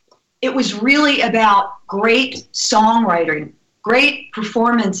up, it was really about great songwriting, great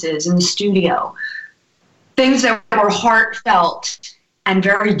performances in the studio, things that were heartfelt and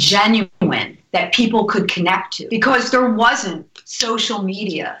very genuine that people could connect to, because there wasn't social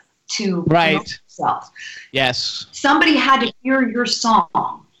media to promote yourself. Yes. Somebody had to hear your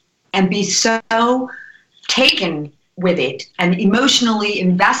song and be so taken with it and emotionally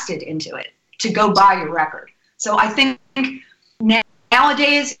invested into it to go buy your record. So I think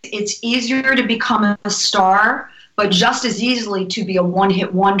nowadays it's easier to become a star, but just as easily to be a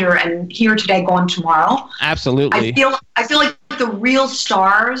one-hit wonder and here today, gone tomorrow. Absolutely. I feel like the real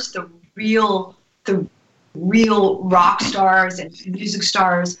stars, the real rock stars and music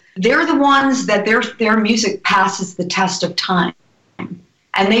stars, they're the ones that their music passes the test of time,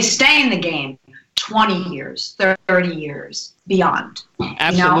 and they stay in the game 20 years, 30 years, beyond.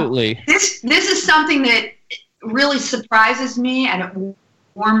 Absolutely. You know? This is something that really surprises me, and it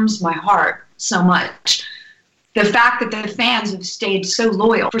warms my heart so much. The fact that the fans have stayed so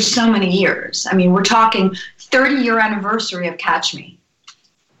loyal for so many years. I mean, we're talking 30-year anniversary of Catch Me.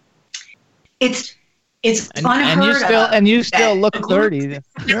 It's unheard of. And you still look 30.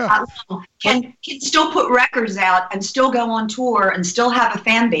 Yeah. Can still put records out and still go on tour and still have a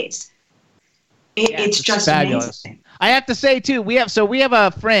fan base. It's just fabulous. Amazing. I have to say too, we have a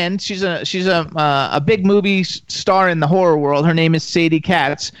friend. She's a big movie star in the horror world. Her name is Sadie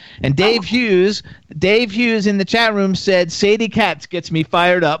Katz. And Dave Hughes in the chat room said Sadie Katz gets me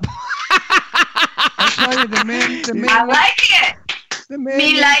fired up. I tell you, the man. I like it. The man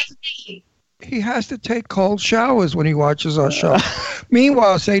Me like me. he has to take cold showers when he watches our show.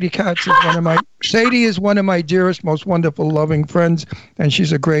 Meanwhile, Sadie Katz is one of my dearest, most wonderful, loving friends, and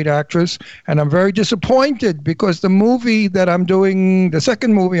she's a great actress. And I'm very disappointed because the movie that I'm doing, the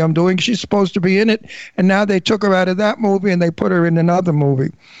second movie I'm doing, she's supposed to be in it, and now they took her out of that movie and they put her in another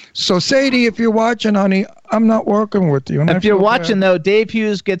movie. So Sadie, if you're watching, honey, I'm not working with you. If you're watching, though, Dave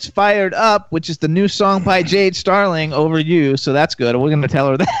Hughes gets Fired Up, which is the new song by Jade Starling, over you. So that's good. We're going to tell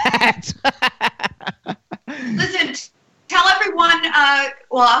her that. Listen, tell everyone,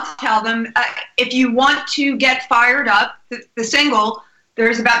 well, I'll tell them, if you want to get Fired Up, the single,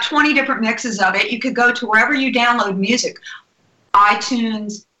 there's about 20 different mixes of it. You could go to wherever you download music,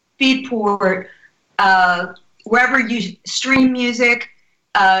 iTunes, Beatport, wherever you stream music.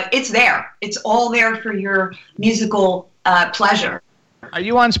 It's there. It's all there for your musical pleasure. Are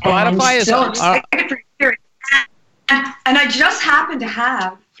you on Spotify? I'm so excited for you. And I just happen to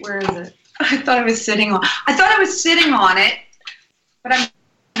have, where is it? I thought I was sitting on it, but I'm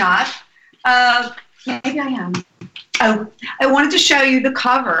not. Maybe I am. Oh, I wanted to show you the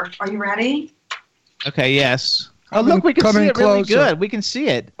cover. Are you ready? Okay, yes. Oh, look, we can see it really good. We can see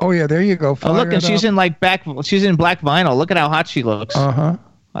it. Oh, yeah, there you go. Oh, look, and she's in black vinyl. Look at how hot she looks. Uh-huh.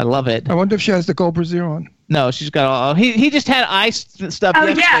 I love it. I wonder if she has the Gold Brassiere on. No, she's got all. He just had stuff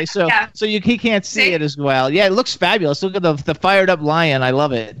yesterday, so he can't see it as well. Yeah, it looks fabulous. Look at the fired up lion. I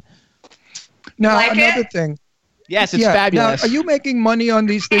love it. Now, like another it? thing. Yes, it's fabulous. Now, are you making money on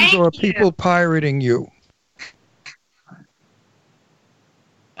these things, or are people pirating you?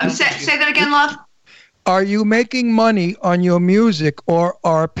 Say that again, love. Are you making money on your music, or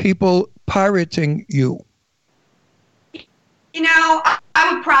are people pirating you? You know,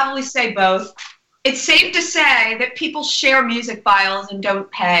 I would probably say both. It's safe to say that people share music files and don't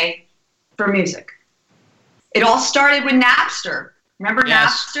pay for music. It all started with Napster. Remember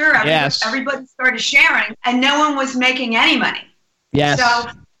Napster? Everybody started sharing, and no one was making any money. Yes. So,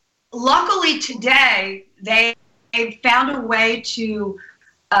 luckily today, they've found a way to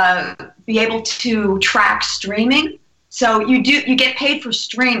be able to track streaming. So you get paid for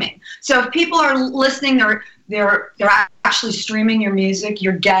streaming. So if people are listening, they're actually streaming your music,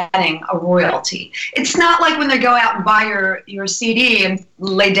 you're getting a royalty. It's not like when they go out and buy your CD and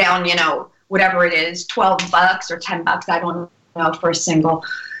lay down, whatever it is, $12 or $10, I don't know, for a single.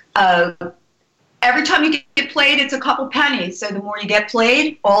 Every time you get played, it's a couple pennies. So the more you get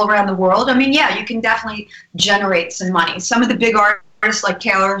played all around the world, you can definitely generate some money. Some of the big artists like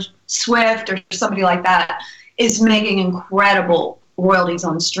Taylor Swift or somebody like that is making incredible royalties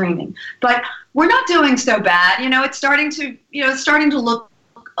on streaming. But we're not doing so bad. It's starting to look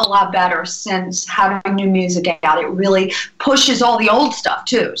a lot better since having new music out. It really pushes all the old stuff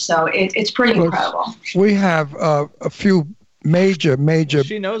too. So it's pretty incredible. We have a few major.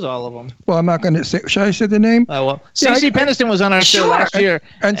 She knows all of them. Well, I'm not going to say. Should I say the name? Oh well, Cece Peniston was on our show last year,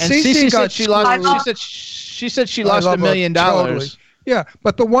 and Cece said she lost. She said she lost $1 million. Totally. Yeah,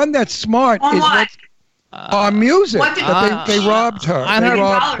 but the one that's smart is our music. They robbed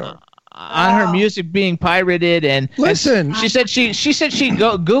her. On her music being pirated, and listen, she said she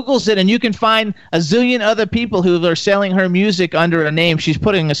Googles it, and you can find a zillion other people who are selling her music under a name. She's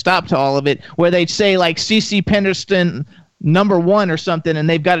putting a stop to all of it, where they'd say like Cece Peniston #1 or something, and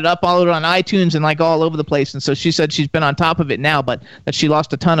they've got it uploaded on iTunes and like all over the place. And so she said she's been on top of it now, but that she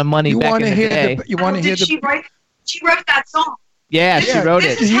lost a ton of money back in the day. You want to hear She wrote that song. Yeah, she wrote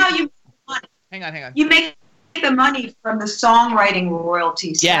it. This is how you make money. Hang on. You make the money from the songwriting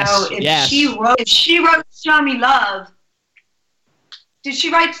royalties. Yes, so if she wrote Show Me Love, did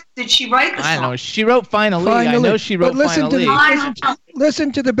she write the song? I know. She wrote Finally. I know she wrote Finally.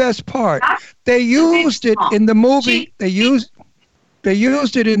 Listen to the best part. They used it in the movie. They used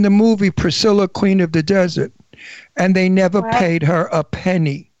it in the movie Priscilla, Queen of the Desert, and they never paid her a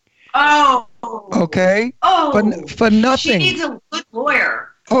penny. Oh. Okay? Oh. But for nothing. She needs a good lawyer.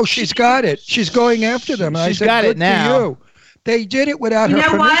 Oh, she's got it. She's going after them. She's got it now. For you. They did it without her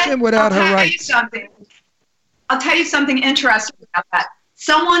permission, without her rights. I'll tell you something interesting about that.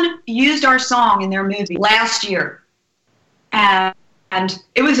 Someone used our song in their movie last year, and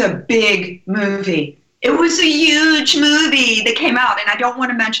it was a big movie. It was a huge movie that came out, and I don't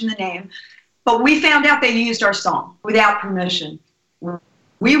want to mention the name, but we found out they used our song without permission.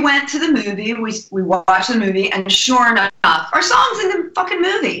 We went to the movie, we watched the movie, and sure enough, our song's in the fucking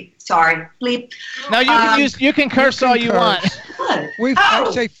movie. Sorry, bleep. No, you can curse all you want.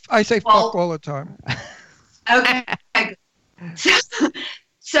 I say fuck all the time. Okay.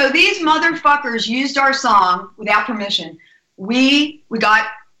 So these motherfuckers used our song without permission. We got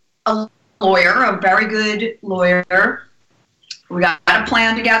a lawyer, a very good lawyer, We got a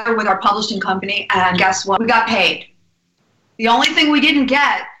plan together with our publishing company, and guess what? We got paid. The only thing we didn't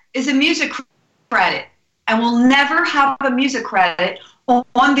get is a music credit, and we'll never have a music credit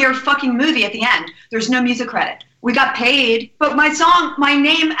on their fucking movie at the end. There's no music credit. We got paid, but my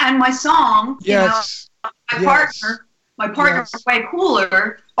name and my song, Yes. my partner, Yes. Way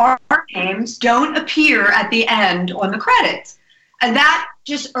Cooler, our names don't appear at the end on the credits. And that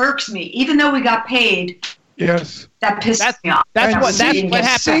just irks me. Even though we got paid, Yes. that pisses me off. That's And what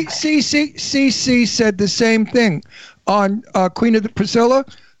happened. CC said the same thing on Queen of the Priscilla.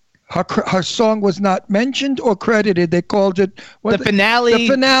 Her song was not mentioned or credited. They called it The finale.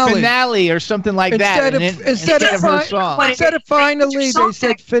 The finale. Or something like that. Instead of her song. Instead of finally, they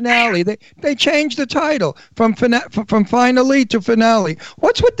said finale. They changed the title from finally to finale.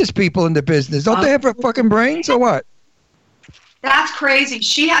 What's with these people in the business? Don't they have fucking brains or what? That's crazy.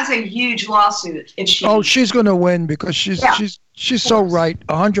 She has a huge lawsuit. If she She's going to win because she's so right,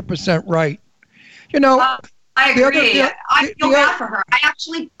 100% right. You know. I agree. I feel the bad for her. I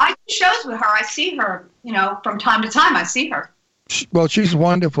do shows with her. I see her, from time to time. I see her. Well, she's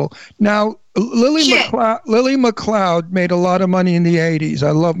wonderful. Now, Lily McLeod made a lot of money in the 80s.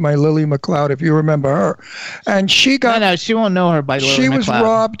 I love my Lily McLeod, if you remember her. And she got... No, she won't know her by Lily McLeod. She was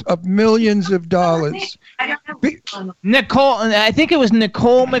robbed of millions of dollars. I don't know. Nicole, I think it was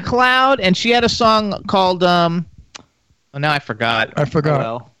Nicole McLeod, and she had a song called... now I forgot. I forgot. Oh,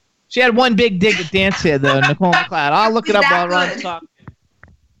 well. She had one big dance hit, though, Nicole McLeod. I'll look it up while Ron's talking.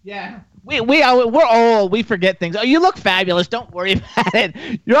 Yeah. We're old. We forget things. Oh, you look fabulous. Don't worry about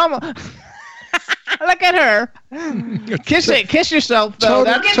it. You're almost... Look at her. Kiss yourself, though.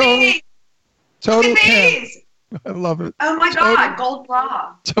 Total camp. I love it. Oh, my God. Gold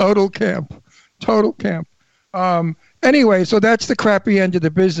bra. Total camp. Anyway, so that's the crappy end of the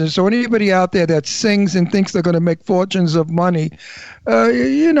business. So anybody out there that sings and thinks they're going to make fortunes of money,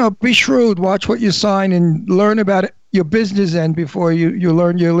 be shrewd. Watch what you sign and learn about it, your business end before you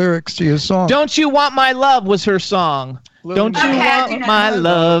learn your lyrics to your song. Don't You Want My Love was her song. Don't you want my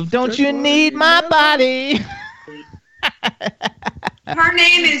love? Don't you need my body? Her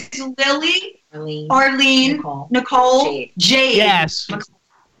name is Lily, Arlene, Nicole, Jade. Yes.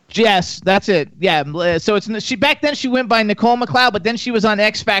 Yes, that's it. Yeah, so she back then she went by Nicole McLeod, but then she was on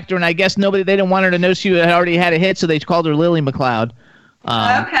X Factor, and I guess they didn't want her to know she had already had a hit, so they called her Lily McLeod.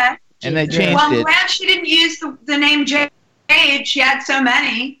 Okay. And they changed it. Well, I'm glad she didn't use the name Jade. She had so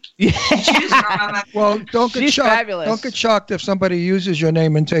many. Yeah. Well, don't get shocked. Fabulous. Don't get shocked if somebody uses your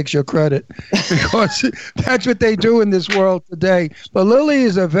name and takes your credit, because that's what they do in this world today. But Lily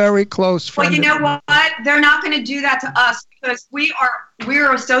is a very close friend. Well, you know what? They're not going to do that to us because we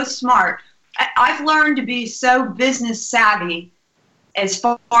are so smart. I've learned to be so business savvy as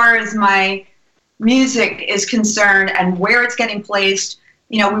far as my music is concerned and where it's getting placed.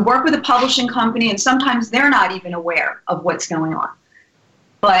 We work with a publishing company, and sometimes they're not even aware of what's going on.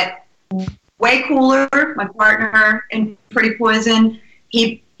 But Way Cooler, my partner in Pretty Poison,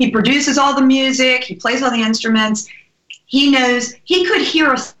 he produces all the music, he plays all the instruments. He knows he could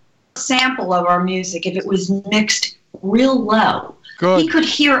hear a sample of our music if it was mixed real low. Good. He could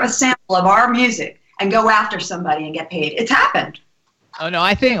hear a sample of our music and go after somebody and get paid. It's happened. Oh, no,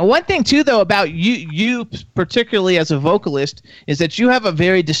 I think one thing, too, though, about you particularly as a vocalist is that you have a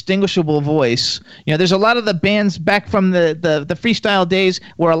very distinguishable voice. There's a lot of the bands back from the freestyle days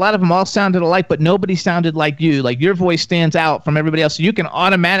where a lot of them all sounded alike, but nobody sounded like you. Like, your voice stands out from everybody else. So you can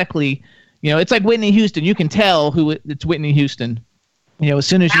automatically, it's like Whitney Houston. You can tell who it's Whitney Houston, as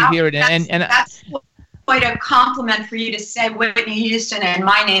soon as you hear it. And that's quite a compliment for you to say Whitney Houston and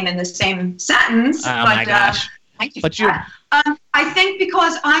my name in the same sentence. Oh, my gosh. Thank you. But for that. I think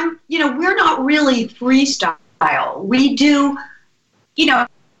because we're not really freestyle. We do,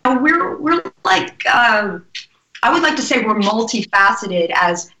 we're like, I would like to say we're multifaceted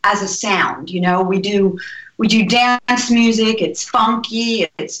as a sound. We do dance music. It's funky.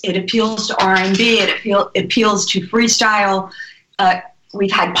 It appeals to R&B. It appeals to freestyle.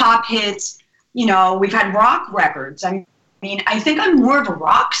 We've had pop hits. We've had rock records. I mean, I think I'm more of a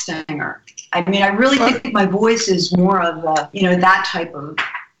rock singer. I mean, I really think my voice is more of a, that type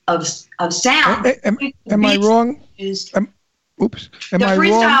of sound. Am I wrong? Am I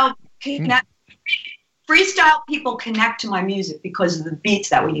wrong? Freestyle people connect to my music because of the beats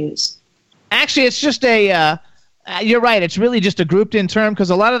that we use. Actually, it's just you're right. It's really just a grouped-in term because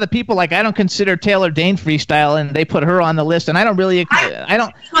a lot of the people, like, I don't consider Taylor Dane freestyle, and they put her on the list, and I don't really. I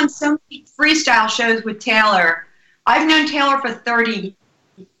don't. On so many freestyle shows with Taylor. I've known Taylor for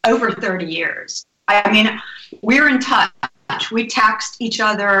over 30 years. I mean, we're in touch. We text each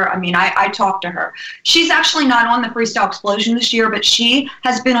other. I mean, I talk to her. She's actually not on the Freestyle Explosion this year, but she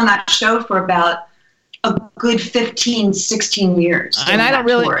has been on that show for about a good 15, 16 years. And I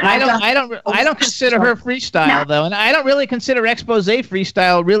don't consider her freestyle though, and I don't really consider Expose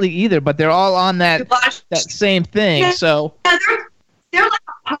freestyle really either. But they're all on that same thing. Yeah, so they're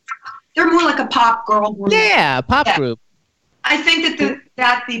more like a pop girl group. Yeah, pop group. I think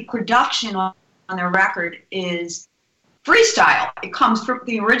that the production on their record is freestyle. It comes from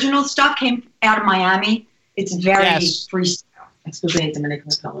the original stuff came out of Miami. It's very freestyle. Expose Dominican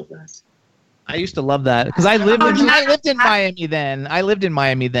Republic. I used to love that because I lived in Miami then. I lived in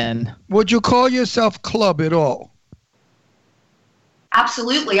Miami then. Would you call yourself club at all?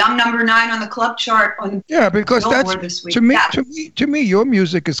 Absolutely. I'm number 9 on the club chart on because that's this week. To me your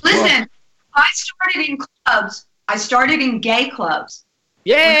music is club. Listen, I started in clubs. I started in gay clubs.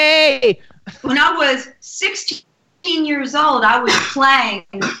 Yay! When I was 16 years old, I was playing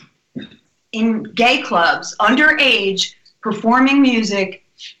in gay clubs, underage, performing music,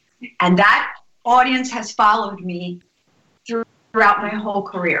 and that audience has followed me throughout my whole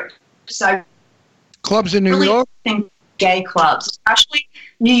career. So, clubs in New York? Think gay clubs, especially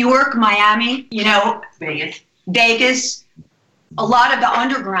New York, Miami, Vegas, a lot of the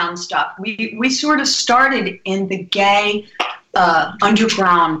underground stuff. We sort of started in the gay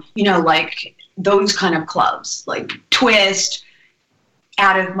underground, like those kind of clubs, like Twist,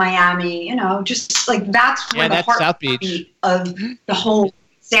 out of Miami, just like that's where the heartbeat of the whole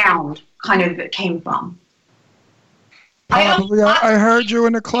sound kind of came from. I heard you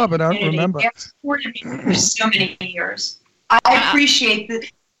in a club, and I don't remember. It supported me for so many years. I appreciate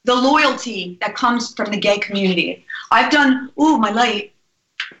the loyalty that comes from the gay community. I've done. Ooh, my light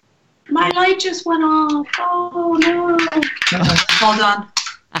just went off. Oh no! Hold on.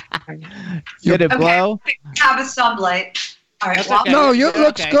 Did it blow? Have a sublight. All right. Well, okay. No, you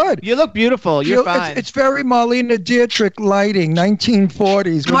looks good. You look beautiful. You're fine. It's very Marlene Dietrich lighting,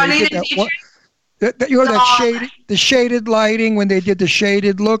 1940s. Marlene Dietrich. The shaded lighting when they did the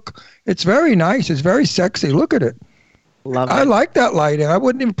shaded look. It's very nice. It's very sexy. Look at it. Love it. I like that lighting. I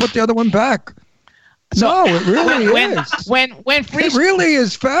wouldn't even put the other one back. No, it really is. It really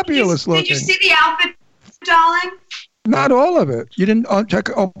is fabulous looking. Did you see the outfit, darling? Not all of it. You didn't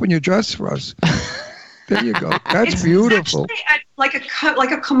open your dress for us. There you go. That's beautiful. It's like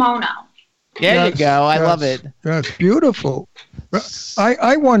a kimono. There you go. I love it. That's beautiful.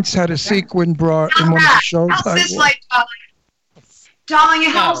 I once had a sequin bra in one of the shows. How's this light, darling? Darling,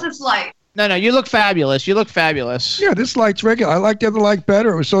 how's this light? No, you look fabulous. You look fabulous. Yeah, this light's regular. I like the other light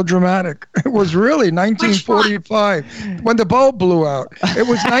better. It was so dramatic. It was really 1945 when the bulb blew out. It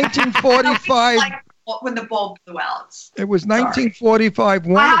was 1945. When the bulb blew out. It was 1945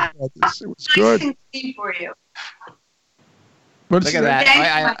 Warner Brothers. It was good. Nice and for you. Look at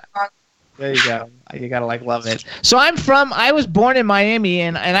that. There you go. You gotta love it. So I was born in Miami,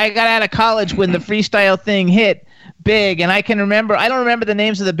 and I got out of college when the freestyle thing hit big, and I don't remember the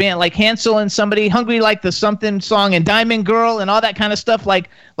names of the band, like Hansel and somebody, Hungry Like the Something song, and Diamond Girl, and all that kind of stuff. I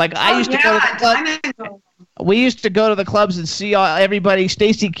used to go to the club. We used to go to the clubs and see everybody,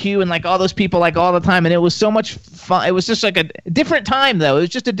 Stacy Q, and all those people all the time, and it was so much fun. It was just a different time, though. It was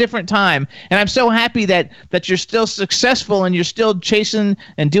just a different time, and I'm so happy that you're still successful and you're still chasing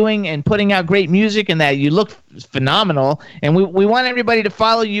and doing and putting out great music, and that you look phenomenal. And we want everybody to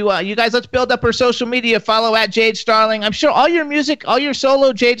follow you. You guys, let's build up our social media. Follow at Jade Starling. I'm sure all your music, all your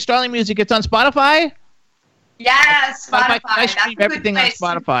solo Jade Starling music, it's on Spotify. Yes, Spotify. I stream everything on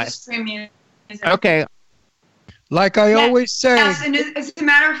Spotify. Okay. Like I always say. Yes, and as a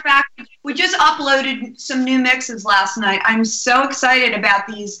matter of fact, we just uploaded some new mixes last night. I'm so excited about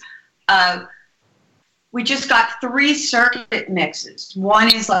these. We just got 3 circuit mixes.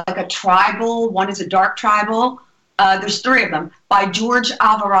 One is like a tribal, one is a dark tribal. There's 3 of them by George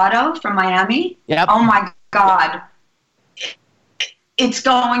Alvarado from Miami. Yep. Oh my God. It's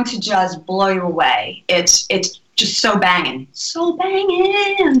going to just blow you away. It's just so banging. So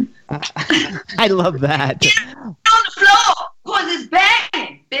banging. I love that. Get on the floor, cause it's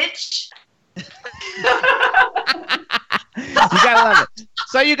banging, bitch. You gotta love it.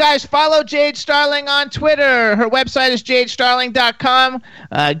 So you guys follow Jade Starling on Twitter. Her website is jadestarling.com.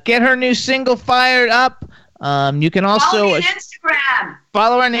 Get her new single fired up. You can also follow me on Instagram.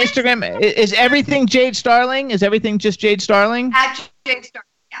 Follow her on Instagram. Is everything Jade Starling? Is everything just Jade Starling? At Jade Starling.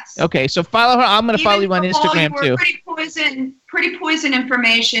 Yes. Okay, so follow her. I'm going to follow you on Instagram too. Pretty Poison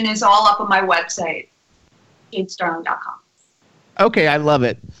information is all up on my website, jadestarling.com. Okay, I love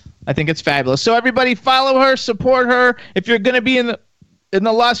it. I think it's fabulous. So everybody follow her, support her. If you're going to be in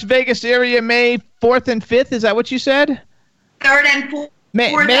the Las Vegas area May 4th and 5th, is that what you said? 3rd and 4th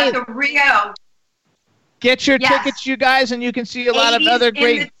at the Rio. Get your tickets, you guys, and you can see a lot of other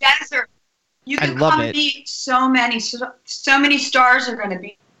great. In the desert. You can come meet so many stars are going to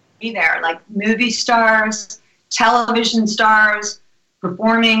be there, like movie stars, television stars,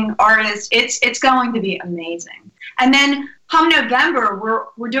 performing artists. It's going to be amazing. And then come November,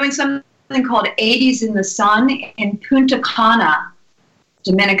 we're doing something called 80s in the Sun in Punta Cana,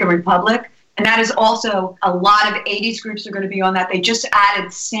 Dominican Republic. And that is also a lot of 80s groups are going to be on that. They just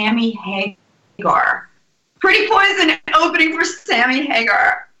added Sammy Hagar. Pretty Poison opening for Sammy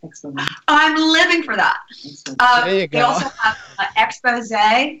Hagar. Excellent. I'm living for that. There you go. They also have Expose.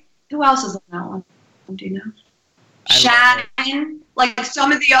 Who else is on that one? Do you know? Shannon, like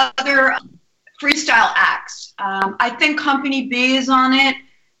some of the other freestyle acts. I think Company B is on it.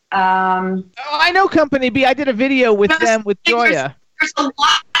 I know Company B. I did a video with them with Joya. There's a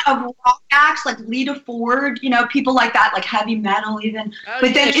lot of rock acts like Lita Ford, people like that, like heavy metal even.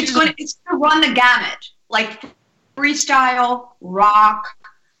 But then it's going to run the gamut, like freestyle, rock.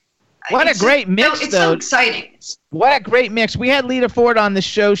 What a great mix, it's though. So exciting. What a great mix. We had Lita Ford on the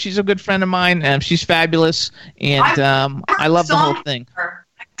show. She's a good friend of mine. She's fabulous, and I love the whole thing.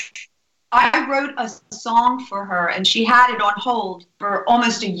 I wrote a song for her, and she had it on hold for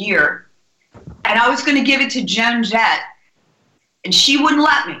almost a year. And I was going to give it to Joan Jett, and she wouldn't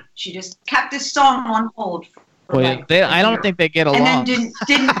let me. She just kept this song on hold. I don't think they get along. And then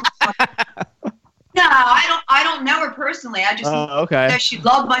didn't No, I don't know her personally. I just know she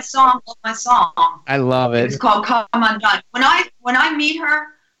loved my song. I love it. It's called Come Undone. When I meet her,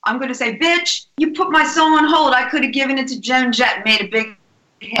 I'm going to say, bitch, you put my song on hold. I could have given it to Joan Jett and made a big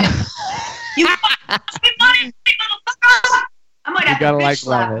hit. You money, motherfucker. I might have to bitch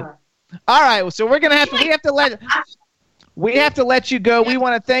slap her. All right, so we have to let you go. We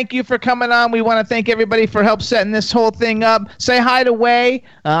want to thank you for coming on. We want to thank everybody for help setting this whole thing up. Say hi to Way.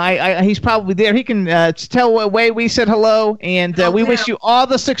 He's probably there. He can tell Way we said hello, and we wish you all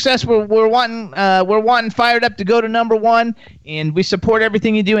the success. We're wanting Fired Up to go to #1, and we support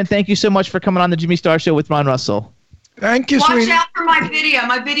everything you do. And thank you so much for coming on the Jimmy Star Show with Ron Russell. Thank you, Watch out for my video.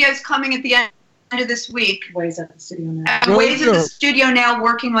 My video is coming at the end of this week. Way's at the studio now. Way's at the studio now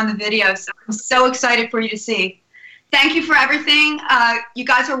working on the video, so I'm so excited for you to see. Thank you for everything. You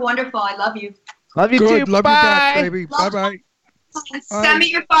guys are wonderful. I love you. Love you too. Love you back, baby. Bye-bye. Send me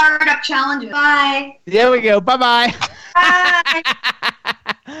your Fired Up challenges. Bye. There we go. Bye-bye. Bye.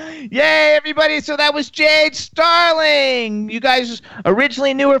 Yay, everybody. So that was Jade Starling. You guys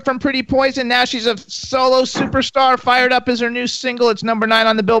originally knew her from Pretty Poison. Now she's a solo superstar. Fired Up is her new single. It's #9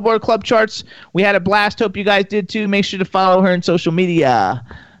 on the Billboard Club charts. We had a blast. Hope you guys did too. Make sure to follow her on social media.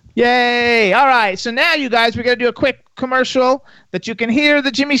 Yay! All right, so now you guys, we're going to do a quick commercial that you can hear the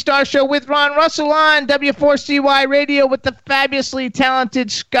Jimmy Star Show with Ron Russell on W4CY Radio with the fabulously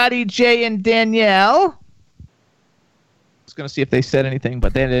talented Scotty J and Danielle. I was going to see if they said anything,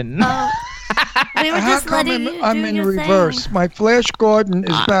 but they didn't. We were just letting you I'm do in your reverse. thing. My Flash Gordon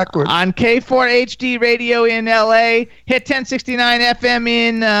is backwards. On K4HD Radio in LA, Hit 1069 FM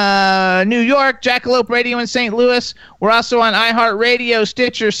in New York, Jackalope Radio in St. Louis. We're also on iHeartRadio,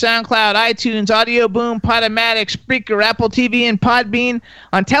 Stitcher, SoundCloud, iTunes, Audio Boom, Podomatic, Spreaker, Apple TV, and Podbean.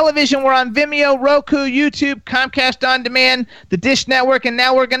 On television, we're on Vimeo, Roku, YouTube, Comcast On Demand, the Dish Network, and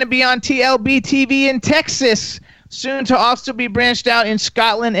now we're going to be on TLB TV in Texas. Soon to also be branched out in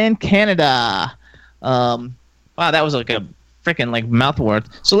Scotland and Canada. Wow, that was like a freaking mouthword.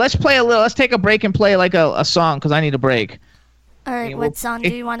 So let's take a break and play a song because I need a break. All right, what song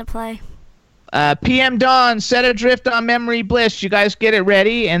do you want to play? PM Dawn, Set Adrift on Memory Bliss. You guys get it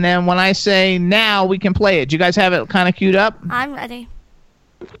ready, and then when I say now, we can play it. Do you guys have it kind of queued up? I'm ready.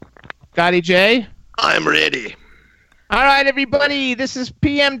 Scotty J? I'm ready. All right, everybody, this is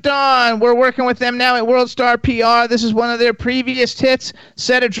PM Dawn. We're working with them now at World Star PR. This is one of their previous hits,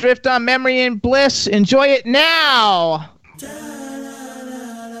 Set Adrift on Memory and Bliss. Enjoy it now.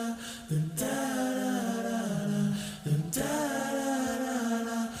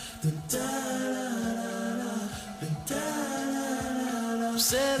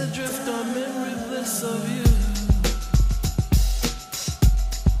 Set adrift on memory bliss of you.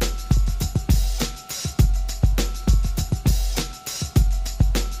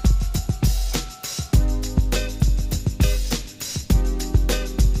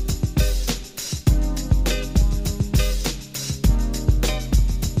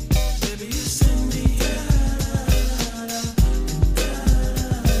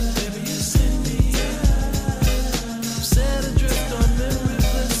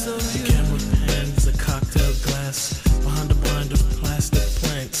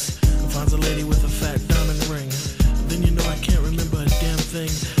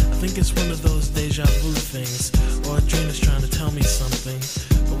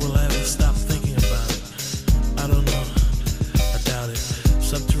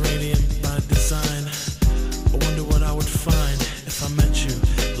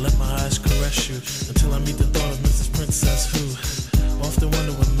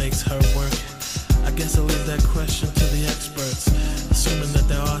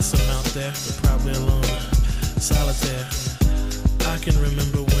 there, but probably alone, solitaire. I can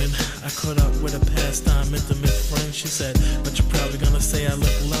remember when I caught up with a pastime intimate friend. She said, but you're probably gonna say I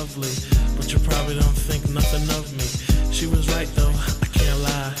look lovely, but you probably don't think nothing of me. She was right though, I can't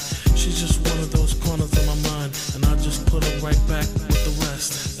lie. She's just one of those corners of my mind, and I'll just put her right back with the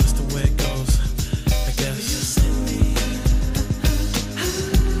rest. That's the way it goes, I guess.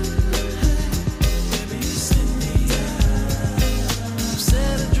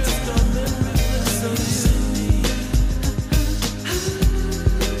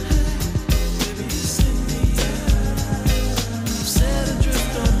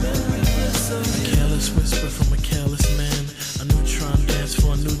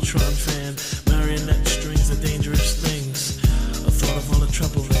 Neutron fan, marionette strings are dangerous things. A thought of all the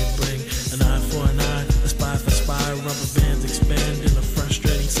trouble they bring. An eye for an eye, a spy for spy. Rubber bands expand in a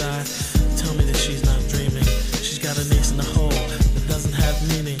frustrating sigh. Tell me that she's not dreaming. She's got an ace in the hole that doesn't have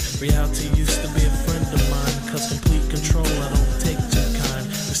meaning. Reality used to be a friend of mine. Cause complete control I don't take too kind.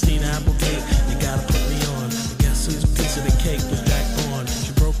 Christina Applegate, you gotta put me on. And guess whose piece of the cake was Jack Bourne?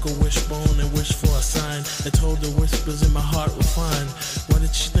 She broke a wishbone and wished for a sign. I told her whispers in my heart were fine. What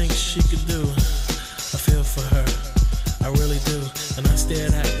did she think she could do? I feel for her, I really do. And I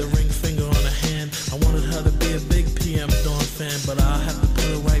stared at the ring finger on her hand. I wanted her to be a big PM Dawn fan, but I'll have to put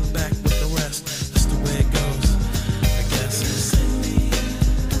her right back with the rest. That's the way it goes, I guess.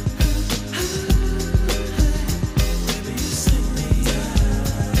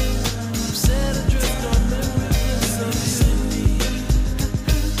 Set adrift on memory bliss of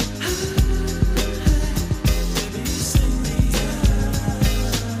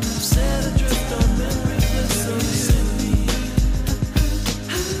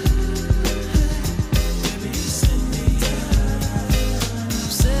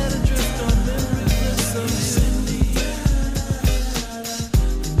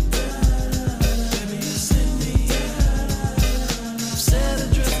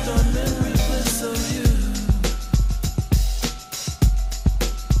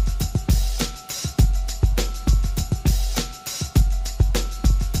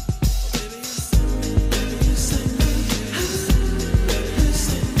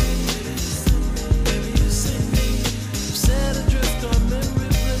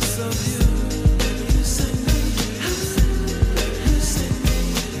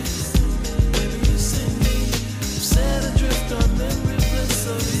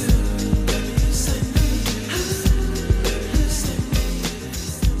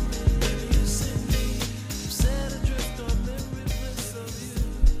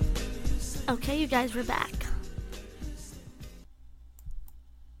Okay, you guys, we're back.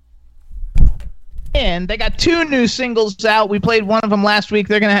 And they got 2 new singles out. We played one of them last week.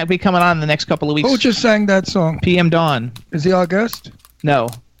 They're going to be coming on in the next couple of weeks. Who just sang that song? PM Dawn. Is he our guest? No.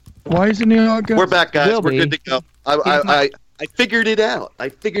 Why isn't he our guest? We're back, guys. Will We're be. good to go. I figured it out. I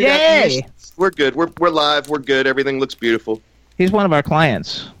figured out. Yay! We're good. We're live. We're good. Everything looks beautiful. He's one of our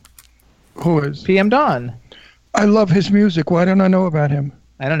clients. Who is? PM Dawn. I love his music. Why don't I know about him?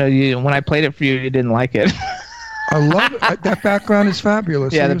 I don't know. When I played it for you, you didn't like it. I love it. That background is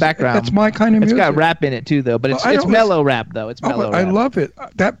fabulous. Yeah, the background. That's my kind of music. It's got rap in it too, though. But it's mellow rap, though. It's mellow I rap. love it.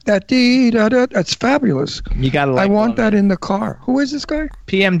 That dee da da. That's fabulous. You gotta. I want that in the car. Who is this guy?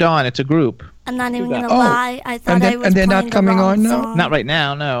 PM Dawn. It's a group. I'm not even gonna lie. I thought I was and they're playing not coming the wrong on now. song. Not right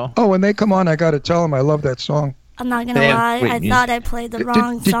now. No. Oh, when they come on, I gotta tell them I love that song. I'm not gonna lie. I thought I played the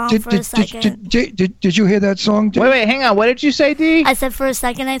wrong song for a second. Did you hear that song? Wait, hang on. What did you say, Dee? I said for a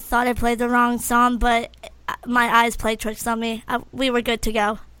second I thought I played the wrong song, but my eyes played tricks on me. We were good to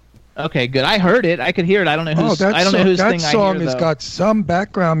go. Okay, good. I heard it. I could hear it. I don't know whose. That song has got some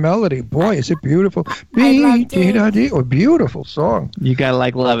background melody. Boy, is it beautiful! Beautiful song. You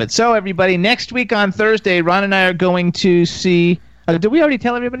gotta love it. So everybody, next week on Thursday, Ron and I are going to see. Did we already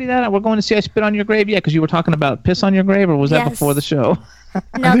tell everybody that we're going to see I Spit on Your Grave? Yeah, because you were talking about piss on your grave, or was that before the show? No,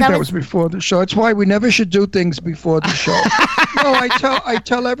 I think that was before the show. It's why we never should do things before the show. No, I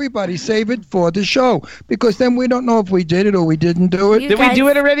tell everybody, save it for the show, because then we don't know if we did it or we didn't do it. Did we do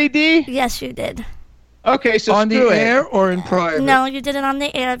it already, Dee? Yes, you did. Okay, so on the air or in private? No, you did it on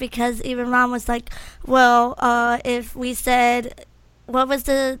the air because even Ron was like, well, if we said... What was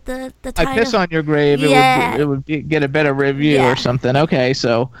the title? I Piss on Your Grave. Yeah. It would get a better review or something. Okay,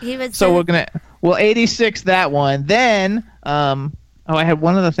 we're gonna 86 that one. Then I had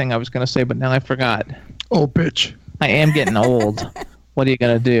one other thing I was gonna say, but now I forgot. Oh, bitch! I am getting old. What are you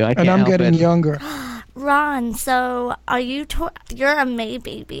gonna do? I can't I'm help getting it. younger. Ron, so are you? You're a May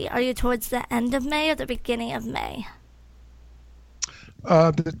baby. Are you towards the end of May or the beginning of May?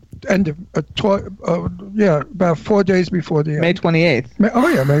 The end of about 4 days before the end. May 28th. May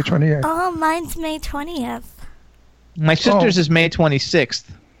 28th. Oh, mine's May 20th. My sister's is May 26th.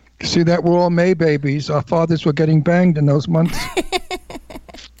 See that we're all May babies. Our fathers were getting banged in those months.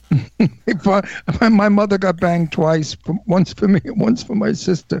 My mother got banged twice, once for me and once for my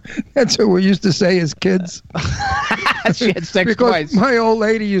sister. That's what we used to say as kids. She had sex because twice. My old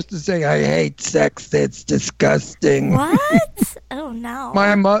lady used to say, "I hate sex. It's disgusting." What? Oh no.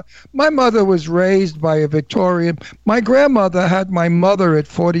 My mother was raised by a Victorian. My grandmother had my mother at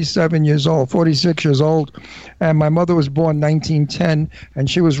 46 years old, and my mother was born 1910, and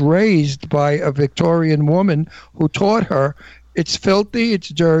she was raised by a Victorian woman who taught her, it's filthy, it's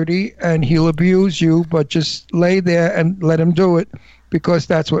dirty, and he'll abuse you, but just lay there and let him do it, because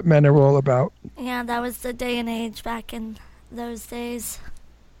that's what men are all about. Yeah, that was the day and age back in those days.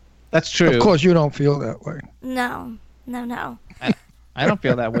 That's true. Of course, you don't feel that way. No. I don't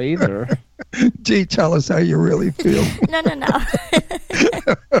feel that way either. Gee, tell us how you really feel. No.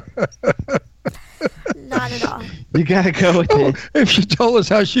 Not at all. You gotta go with it. If she told us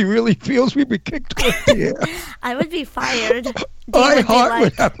how she really feels, we'd be kicked off the air. I would be fired. My heart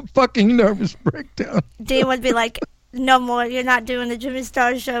would have a fucking nervous breakdown. Dean would be like, "No more. You're not doing the Jimmy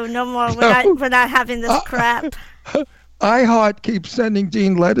Star show. No more. We're not having this crap." iHeart keeps sending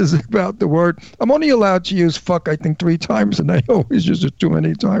Dean letters about the word. I'm only allowed to use fuck, I think, 3 times, and I always use it too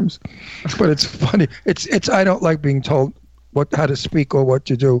many times. But it's funny. It's I don't like being told how to speak or what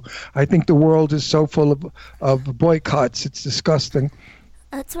to do. I think the world is so full of boycotts. It's disgusting.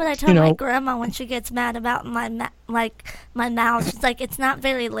 That's what I tell my grandma when she gets mad about my mouth. She's like, "It's not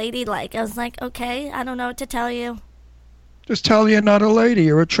very ladylike." I was like, "Okay, I don't know what to tell you." Just tell you're not a lady.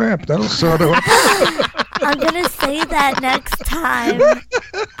 You're a tramp. That'll sort of. I'm gonna say that next time.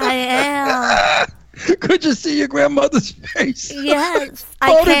 I am. Could you see your grandmother's face? Yes,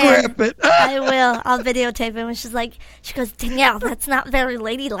 I Photograph can. it. I will. I'll videotape it. When she goes, "Danielle, that's not very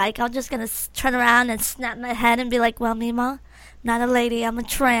ladylike." I'm just gonna turn around and snap my head and be like, "Well, Mima, not a lady. I'm a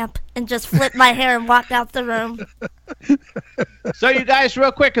tramp," and just flip my hair and walk out the room. So you guys,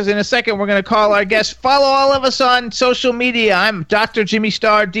 real quick, because in a second we're going to call our guests. Follow all of us on social media. I'm Dr. Jimmy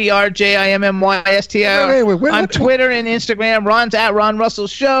Star, DRJIMMYSTR. On Twitter and Instagram. Ron's at Ron Russell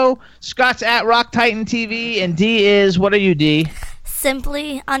Show. Scott's at Rock Titan TV. And D is, what are you, D?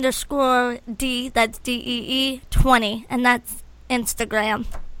 Simply_D, that's DEE 20, and that's Instagram.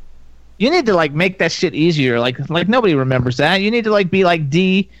 You need to make that shit easier. Like nobody remembers that. You need to be like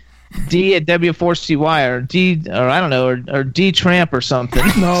D at W4CY or D, or I don't know, or D Tramp or something.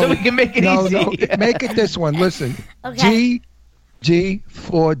 No, so we can make it easy. No. Make it this one. Listen. Okay. D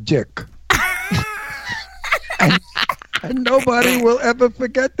for Dick. and nobody will ever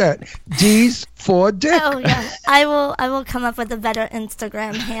forget that. D's for Dick. Oh yeah, I will come up with a better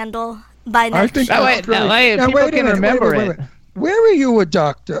Instagram handle by next I think show. that's people wait can remember it. Where are you a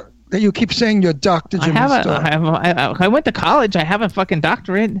doctor? You keep saying you're Dr. Jimmy Star. I went to college. I have a fucking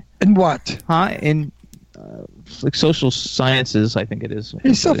doctorate. In what? In social sciences, I think it is.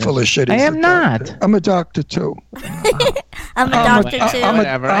 He's so full of shit. I am not. I'm a doctor too. I'm a doctor too.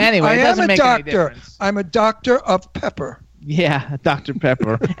 Whatever. Anyway, it doesn't make any difference. I'm a doctor of pepper. Yeah, Dr.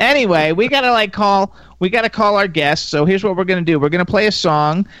 Pepper. Anyway, we gotta call our guests. So here's what we're gonna do. We're gonna play a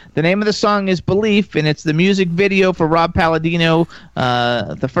song. The name of the song is Belief, and it's the music video for Rob Palladino,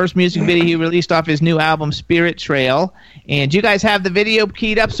 the first music video he released off his new album Spirit Trail. And you guys have the video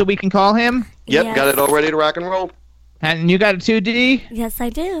keyed up so we can call him? Yep, Yes. got it all ready to rock and roll. And you got it too, D? Yes, I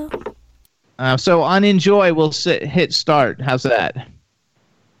do. So on Enjoy, we'll hit start. How's that?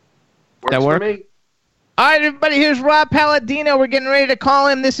 Works That work? for me. All right, everybody, here's Rob Palladino. We're getting ready to call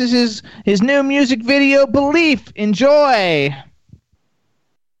him. This is his new music video, Belief. Enjoy.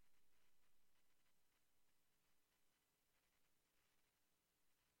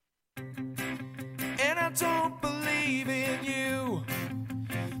 And I don't believe in you,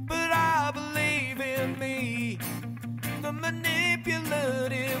 but I believe in me. The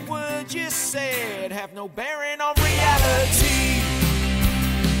manipulative words you said have no bearing on reality.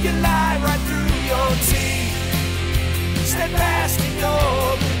 You lie right through your teeth, steadfast in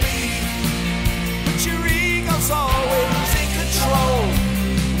your belief, but your ego's always in control,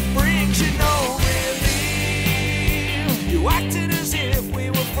 brings you no relief. You acted as if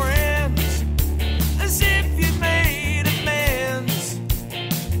we were friends, as if you made amends,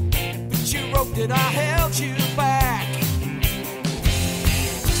 but you wrote that I held you back.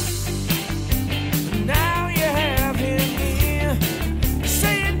 Now you have him here,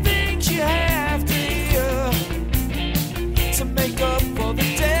 saying things you have to hear to make up for the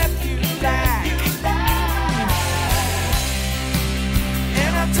depth you lack.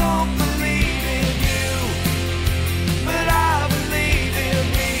 And I don't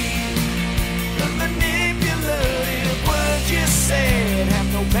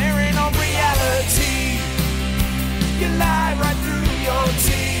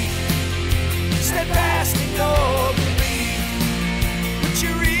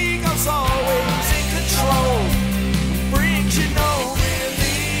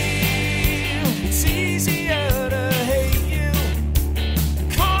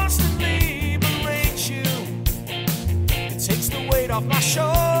off my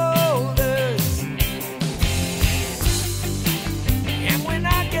shoulders. And when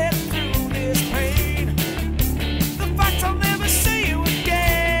I get through this pain, the fact I'll never see you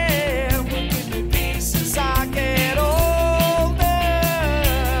again will give me peace as I get older.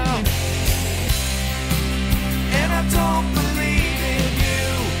 And I don't believe in you,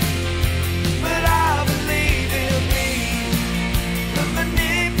 but I believe in me. The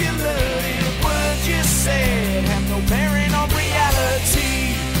manipulative words you said have no bearing on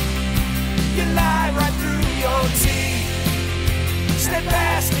reality. You lie right through your teeth,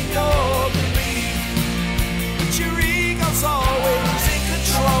 steadfast in your belief, but your ego's always in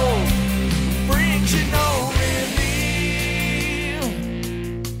control, brings you no relief.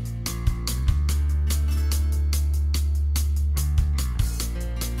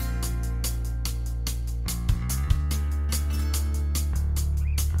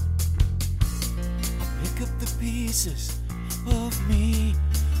 Pick up the pieces of me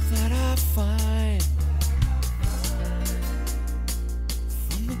that I find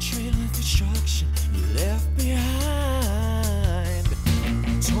from the trail of destruction you left behind.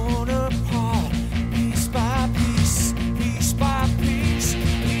 Torn apart, piece by piece, piece by piece,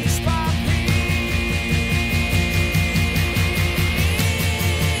 piece by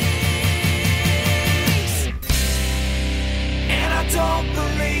piece. And I don't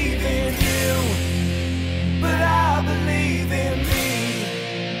believe in you, but I believe in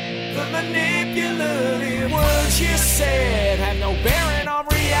me. The manipulative words you said have no bearing on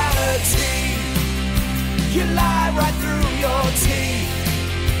reality. You lie right through your teeth,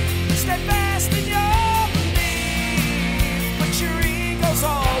 steadfast in your belief, but your ego's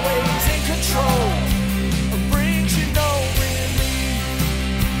always in control, brings you no relief.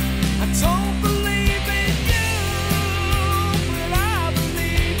 I don't believe in you, but I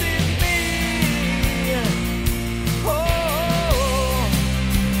believe in me. Oh,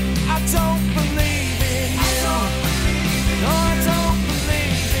 I don't believe in you. No, I don't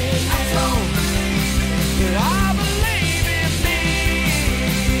believe in you. But I believe in me.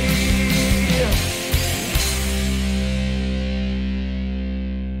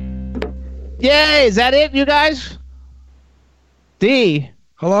 Yay! Is that it, you guys? D.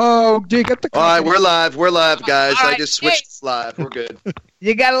 Hello, D. Get the. All right, we're live. We're live, guys. All I right, just switched live. We're good.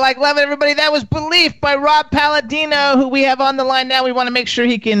 You gotta love it, everybody. That was "Belief" by Rob Palladino, who we have on the line now. We want to make sure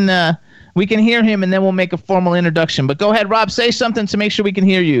we can hear him, and then we'll make a formal introduction. But go ahead, Rob. Say something to make sure we can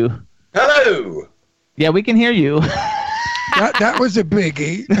hear you. Hello. Yeah, we can hear you. That was a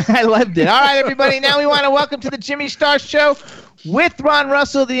biggie. I loved it. All right, everybody. Now we want to welcome to the Jimmy Star Show with Ron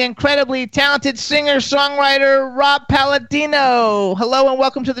Russell, the incredibly talented singer-songwriter Rob Palladino. Hello and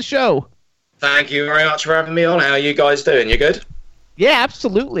welcome to the show. Thank you very much for having me on. How are you guys doing? You good? Yeah,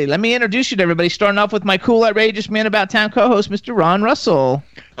 absolutely. Let me introduce you to everybody, starting off with my cool, outrageous man about town co-host, Mr. Ron Russell.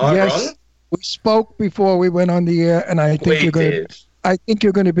 Hi, Yes, Ron. we spoke before we went on the air, and I think We you're going to. did. I think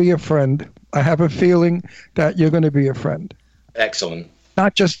you're going to be a friend. I have a feeling that you're going to be a friend, Excellent.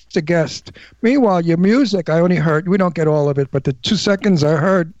 not just a guest. Meanwhile, your music, I only heard. We don't get all of it, but the 2 seconds I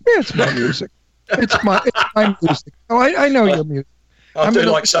heard, it's my music. It's my music. Oh, I know your music. I I'm feel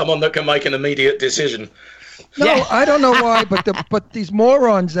gonna- like someone that can make an immediate decision. No, Yeah. I don't know why, but these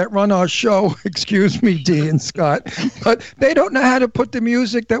morons that run our show, excuse me, D and Scott, but they don't know how to put the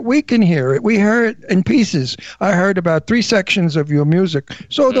music that we can hear it. We hear it in pieces. I heard about 3 sections of your music.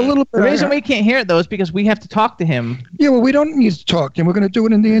 So the little bit The I reason heard- we can't hear it, though, is because we have to talk to him. Yeah, well, we don't need to talk to him. We're going to do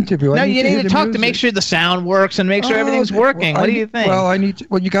it in the interview. No, I you hear need to the talk to music. make sure the sound works and make sure everything's Oh, working. well, What do you think?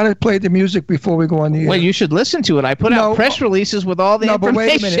 Well, you got to play the music before we go on the air. Well, you should listen to it. I put out No, press releases with all the no, but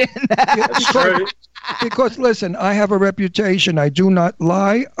information. wait a minute. Yeah, True. because listen, I have a reputation. I do not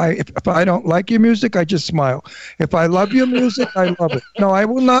lie. If I don't like your music, I just smile. If I love your music, I love it. No, I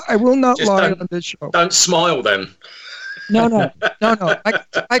will not. I will not Just lie don't- on this show. Don't smile then. No.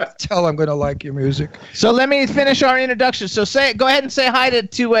 I can tell I'm going to like your music. So let me finish our introduction. So go ahead and say hi to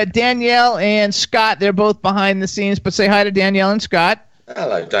Danielle and Scott. They're both behind the scenes, but say hi to Danielle and Scott.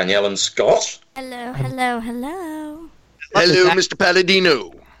 Hello, Danielle and Scott. Hello, hello, hello. Hello, Mr.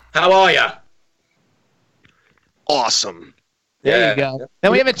 Palladino. How are you? Awesome. There you go.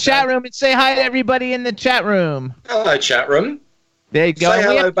 Then we have a chat room, and say hi to everybody in the chat room. Hello, chat room. There you go. Say And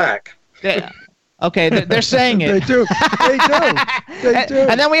we hello have- back. Yeah. Okay, they're saying it. They do. They do. They do.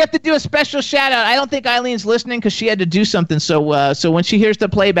 And then we have to do a special shout out. I don't think Eileen's listening because she had to do something. So when she hears the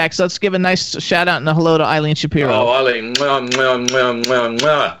playbacks, let's give a nice shout out and a hello to Eileen Shapiro. Oh, Eileen. Mwah, mwah, mwah, mwah,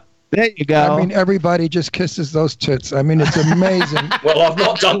 mwah. There you go. I mean, everybody just kisses those tits. I mean, it's amazing. Well, I've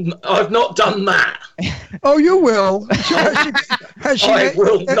not done that. Oh, you will. I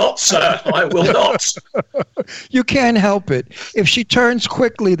will not, sir. I will not. You can't help it. If she turns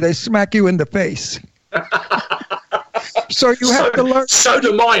quickly, they smack you in the face. So you have to learn. So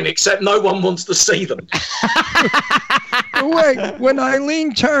do mine, except no one wants to see them. Wait, when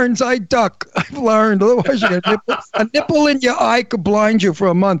Eileen turns, I duck. I've learned. Otherwise, a nipple in your eye could blind you for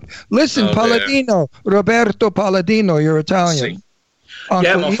a month. Listen, Palladino, Roberto Palladino, you're Italian.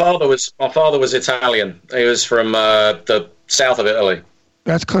 Yeah, my father was Italian. He was from the south of Italy.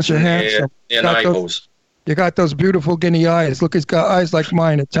 That's because you're handsome. Yeah, Naples. You got those beautiful guinea eyes. Look, he's got eyes like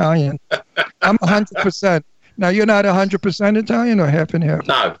mine, Italian. I'm 100%. Now, you're not 100% Italian or half and half?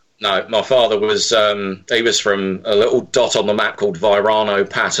 No. My father was, he was from a little dot on the map called Vairano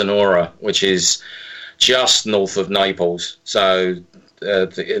Patanora, which is just north of Naples. So,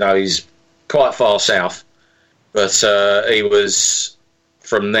 he's quite far south. But he was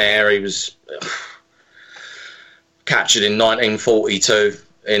from there. He was captured in 1942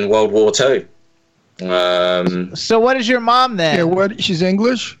 in World War II. So what is your mom then? Yeah, she's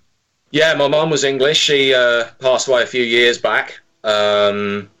English? Yeah, my mum was English. She passed away a few years back.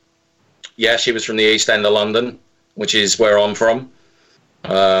 Yeah, she was from the East End of London, which is where I'm from.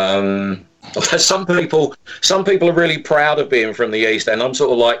 Some people are really proud of being from the East End. I'm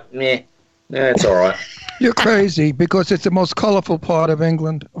sort of like, yeah, it's all right. You're crazy because it's the most colourful part of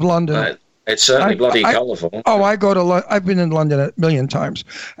England, of London. It's certainly bloody colourful. Oh, I've been in London a million times,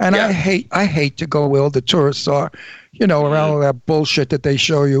 and I hate to go where all the tourists are. Around all that bullshit that they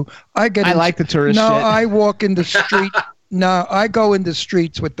show you. I like the tourist shit. I walk in the street. No, I go in the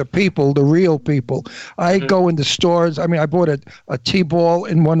streets with the people, the real people. I go in the stores. I mean, I bought a tea ball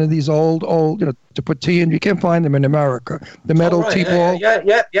in one of these old, to put tea in. You can't find them in America. The metal tea ball.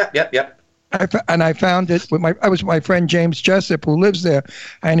 Yeah. I found it I was with my friend James Jessup, who lives there,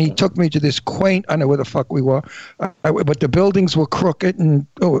 and he took me to this quaint. I don't know where the fuck we were, but the buildings were crooked, and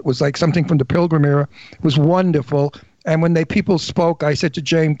it was like something from the Pilgrim era. It was wonderful. And when people spoke, I said to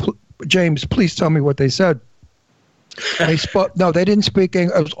James, please tell me what they said. They spoke. No, they didn't speak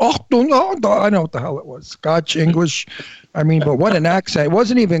English. It was, I know what the hell it was. Scotch, English. I mean, but what an accent. It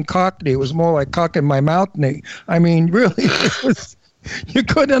wasn't even Cockney. It was more like cock in my mouth-ney. I mean, really, it was. You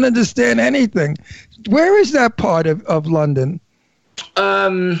couldn't understand anything. Where is that part of London?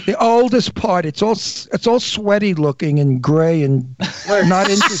 The oldest part. It's all sweaty looking and grey and not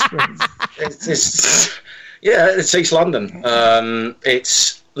interesting. It's East London.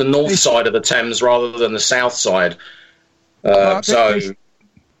 It's the north side of the Thames rather than the south side. So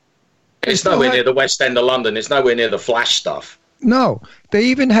it's nowhere near the West End of London. It's nowhere near the flash stuff. No, they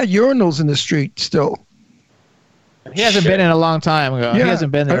even had urinals in the street still. He hasn't been in a long time ago. Yeah, he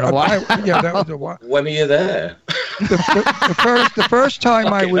hasn't been there in a while. That was a while. When were you there? The first time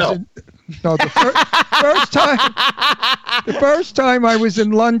I was in, the first time I was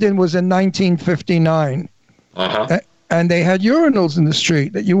in London was in 1959. And they had urinals in the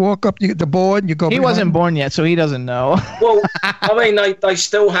street that you walk up the board and you go. He wasn't born yet, so he doesn't know. Well, I mean, they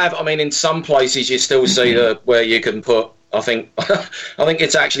still have. I mean, in some places you still see where you can put. I think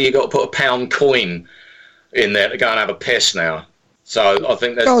it's actually you got to put a £1 coin in there to go and have a piss now. So I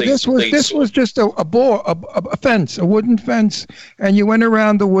think there's this was just a fence, a wooden fence, and you went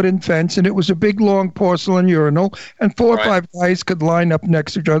around the wooden fence, and it was a big long porcelain urinal, and 4 or 5 guys could line up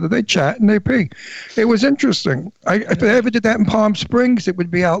next to each other. They chat and they pee. It was interesting. If they ever did that in Palm Springs, it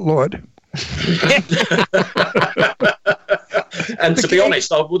would be outlawed. And to be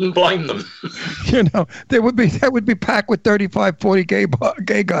honest, I wouldn't blame them. That would be packed with 35, 40 gay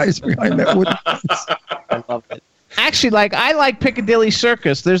guys behind that wooden fence. I love it. Actually, I like Piccadilly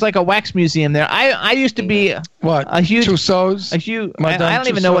Circus. There's like a wax museum there. I used to be a huge Tussauds. I don't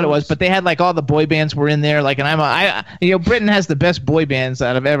even know what it was, but they had like all the boy bands were in there. And Britain has the best boy bands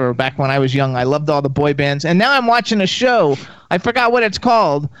that I've ever. Back when I was young, I loved all the boy bands. And now I'm watching a show. I forgot what it's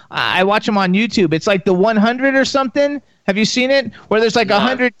called. I watch them on YouTube. It's like the 100 or something. Have you seen it? Where there's like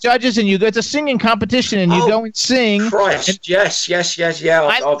 100 judges and it's a singing competition and you go and sing. Christ, yes. Yeah.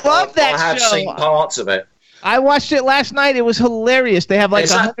 I love that show. I have seen parts of it. I watched it last night. It was hilarious. They have like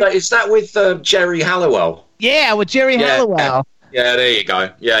is that with Jerry Halliwell? Yeah, with Jerry Halliwell. Yeah, there you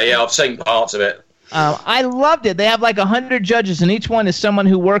go. Yeah, I've seen parts of it. I loved it. They have like 100 judges, and each one is someone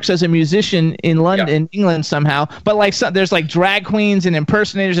who works as a musician in London, in England somehow. But like, there's like drag queens and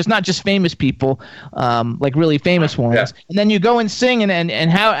impersonators. It's not just famous people, like really famous ones. Yeah. And then you go and sing,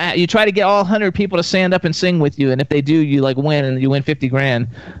 and how you try to get all 100 people to stand up and sing with you. And if they do, you like win, and you win $50,000.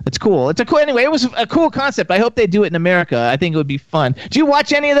 It's cool. Anyway. It was a cool concept. I hope they do it in America. I think it would be fun. Do you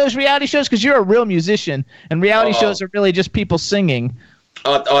watch any of those reality shows? Because you're a real musician, and reality shows are really just people singing.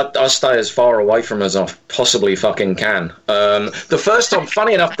 I stay as far away from as I possibly fucking can. The first time,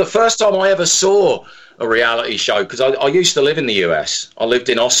 funny enough, the first time I ever saw a reality show, because I used to live in the US. I lived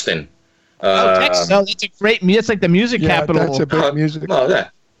in Austin. Texas. That's a great. That's like the music capital. That's a big music. Well,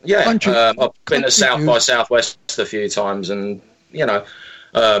 yeah. I've been to South by Southwest a few times, and you know,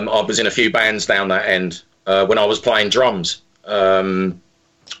 I was in a few bands down that end when I was playing drums.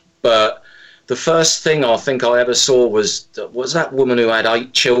 But the first thing I think I ever saw was that woman who had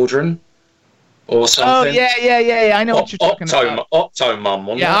 8 children or something. Oh, yeah. I know what you're talking about. Octomom,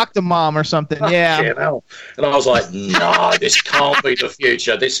 wasn't it? Yeah, Octomom or something, yeah. And I was like, no, this can't be the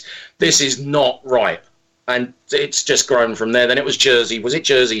future. This is not right. And it's just grown from there. Then it was Jersey. Was it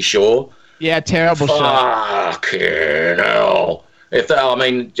Jersey Shore? Yeah, terrible show. Fucking hell.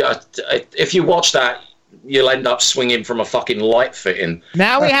 If you watch that, you'll end up swinging from a fucking light fitting.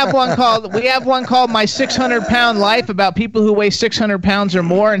 Now we have one called My 600-Pound Life, about people who weigh 600 pounds or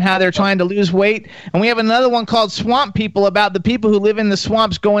more and how they're trying to lose weight. And we have another one called Swamp People, about the people who live in the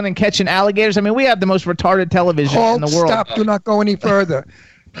swamps going and catching alligators. I mean, we have the most retarded television in the world. Stop. Do not go any further.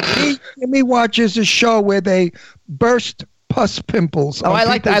 Jimmy watches a show where they burst pus pimples. I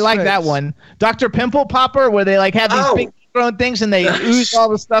like that one. Dr. Pimple Popper, where they like have these big grown things and they ooze all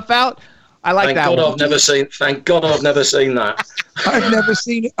the stuff out. I like that one. Thank God I've never seen that. I've never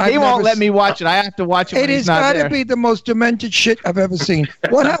seen it. He won't let me watch it. I have to watch it when he's not there. It has got to be the most demented shit I've ever seen.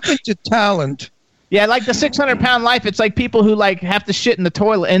 What happened to talent? Yeah, like the 600-Pound Life. It's like people who like have to shit in the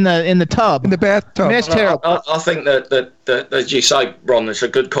toilet, in the tub, in the bathtub. I mean, it's terrible. I think that as you say, Ron, it's a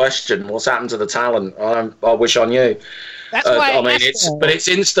good question. What's happened to the talent? I wish I knew. That's why it's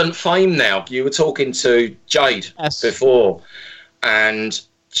instant fame now. You were talking to Jade before, and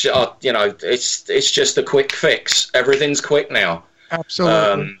you know, it's just a quick fix. Everything's quick now.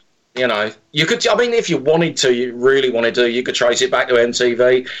 Absolutely. You know, you could. I mean, if you wanted to, you really wanted to, you could trace it back to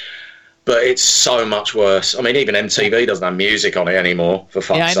MTV. But it's so much worse. I mean, even MTV doesn't have music on it anymore, for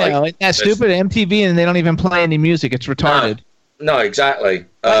fuck's sake. Yeah, I know. That's stupid. MTV, and they don't even play any music. It's retarded. No, exactly.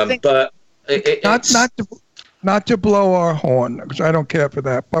 But not to blow our horn, because I don't care for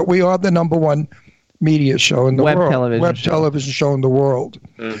that, but we are the #1 media show in the world. Television show in the world.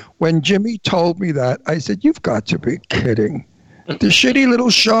 When Jimmy told me that, I said, you've got to be kidding. The shitty little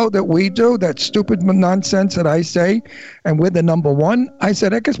show that we do, that stupid nonsense that I say, and we're the #1, I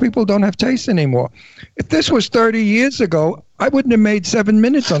said, I guess people don't have taste anymore. If this was 30 years ago, I wouldn't have made 7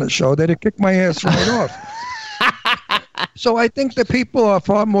 minutes on a show. They'd have kicked my ass right off. So I think that people are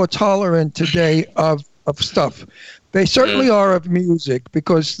far more tolerant today of stuff. They certainly are of music,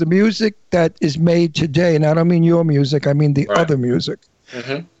 because the music that is made today, and I don't mean your music, I mean the other music,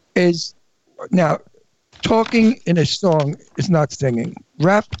 is now... Talking in a song is not singing.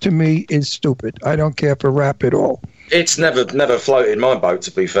 Rap to me is stupid. I don't care for rap at all. It's never floated my boat,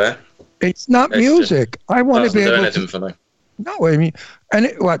 to be fair. It's not music. I want to be able anything for me. No, I mean, and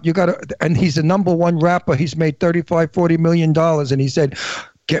he's the #1 rapper. He's made $35-40 million, and he said,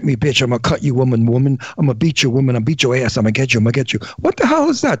 "Get me, bitch. I'm gonna cut you, woman. I'm gonna beat you, woman. I'm beat your ass. I'm gonna get you. What the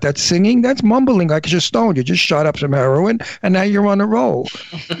hell is that? That's singing. That's mumbling like you're stoned. You just shot up some heroin, and now you're on a roll.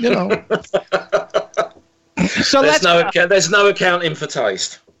 You know." So there's no accounting for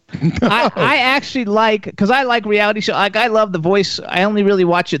taste. I actually because I like reality show. Like, I love The Voice. I only really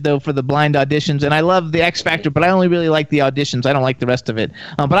watch it though for the blind auditions, and I love the X Factor, but I only really like the auditions. I don't like the rest of it.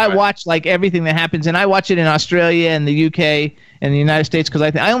 But I watch like everything that happens, and I watch it in Australia and the UK and the United States, because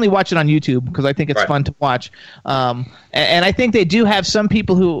I only watch it on YouTube because I think it's fun to watch. And I think they do have some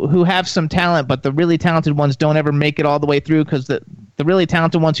people who have some talent, but the really talented ones don't ever make it all the way through, because the really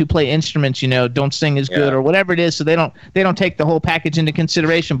talented ones who play instruments, don't sing as good or whatever it is, so they don't take the whole package into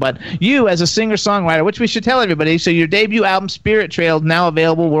consideration. But you, as a singer-songwriter, which we should tell everybody, so your debut album, Spirit Trail, is now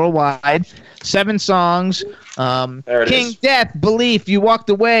available worldwide. 7 songs. King Death, Belief, You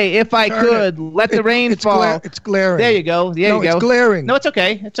Walked Away, If I Could, Let the Rain Fall. It's glaring. There you go. It's glaring. No, it's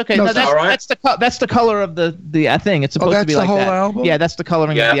okay. It's okay. No, that's the color of the thing. It's supposed to be like that. That's the whole album? Yeah, that's the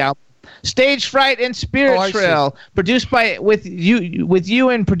coloring of the album. Stage Fright and Spirit Trail, produced with you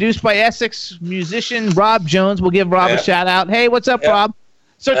and produced by Essex musician Rob Jones. We'll give Rob a shout out. Hey, what's up, Rob?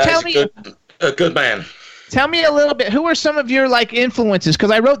 So tell me, a good man. Tell me a little bit. Who are some of your like influences? Because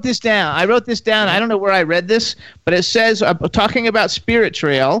I wrote this down. I don't know where I read this, but it says talking about Spirit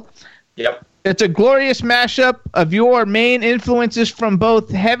Trail. Yep. It's a glorious mashup of your main influences from both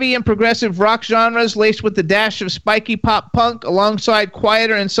heavy and progressive rock genres, laced with a dash of spiky pop punk, alongside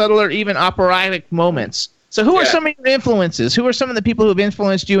quieter and subtler, even operatic moments. So, who are some of your influences? Who are some of the people who have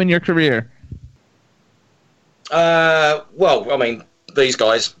influenced you in your career? Well, I mean, these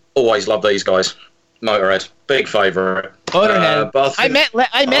guys. Always love these guys. Motorhead, big favourite. Motorhead. I met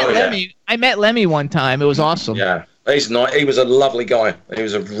Lemmy. Yeah. I met Lemmy one time. It was awesome. Yeah, he's nice. He was a lovely guy. He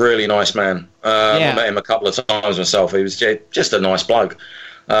was a really nice man. I met him a couple of times myself. He was just a nice bloke.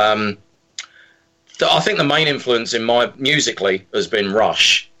 I think the main influence in my musically has been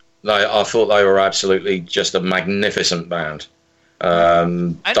Rush. I thought they were absolutely just a magnificent band. I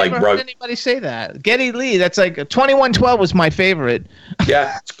never heard anybody say that. Geddy Lee, that's like 2112 was my favorite.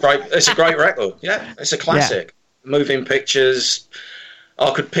 Yeah, it's great. It's a great record. Yeah, it's a classic. Yeah. Moving Pictures.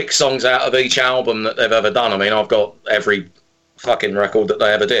 I could pick songs out of each album that they've ever done. I mean, I've got every fucking record that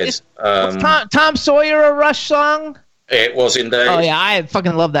they ever did. Was Tom Sawyer a Rush song? It was indeed. Oh yeah, I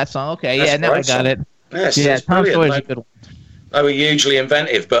fucking love that song. Okay, that's now I got it. Yes, Tom Sawyer's a good one. They were hugely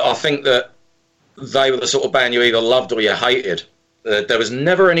inventive, but I think that they were the sort of band you either loved or you hated. There was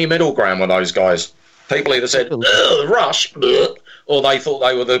never any middle ground with those guys. People either said Rush, or they thought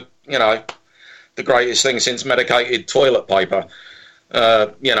they were the greatest thing since medicated toilet paper.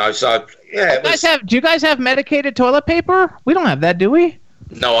 So yeah. Do you guys have medicated toilet paper? We don't have that, do we?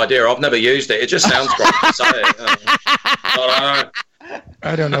 No idea. I've never used it. It just sounds great to say it.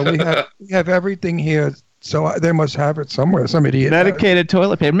 I don't know. We have everything here. So they must have it somewhere. Some idiot. Medicated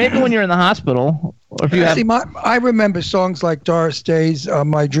toilet paper. Maybe when you're in the hospital, or if you have. See, I remember songs like Doris Day's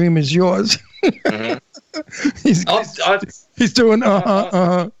 "My Dream Is Yours." Mm-hmm. he's doing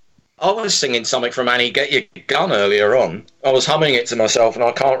I was singing something from Annie Get Your Gun earlier on. I was humming it to myself, and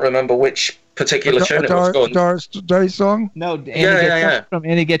I can't remember which particular tune it was. Doris Day song? No, from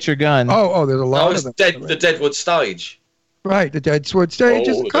Annie Get Your Gun. Oh, there's a lot of them. The Deadwood Stage. Right, the Deadwood Stage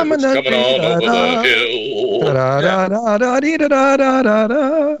is coming on over the hill. I'm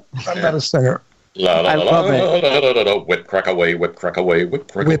not a singer. I love it. Whip crack away, whip crack away,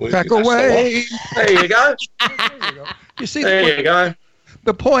 whip crack away. Whip crack away. There you go. You see, there you go.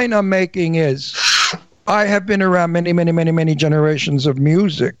 The point I'm making is, I have been around many generations of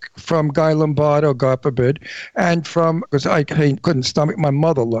music, from Guy Lombardo, God forbid, and because I couldn't stomach, my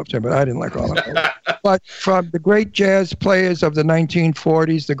mother loved him, but I didn't like all of it. But from the great jazz players of the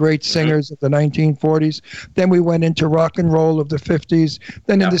 1940s, the great singers of the 1940s, then we went into rock and roll of the 50s,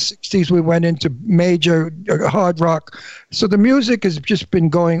 then in the 60s we went into major hard rock. So the music has just been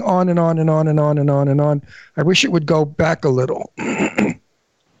going on and on and on and on and on and on. I wish it would go back a little.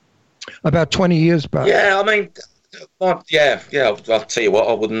 About 20 years back. Yeah, I mean, I'll tell you what,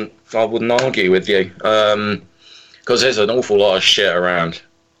 I wouldn't argue with you, because there's an awful lot of shit around,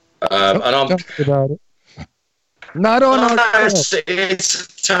 and I'm about it. Not on our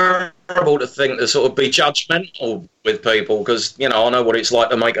it's terrible to think to sort of be judgmental with people, because I know what it's like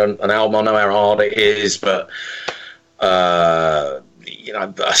to make an album. I know how hard it is, but how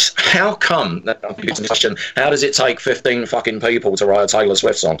come? Question: how does it take 15 fucking people to write a Taylor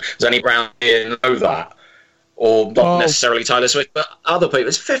Swift song? Does any Brown here know that? Or not necessarily Taylor Swift, but other people.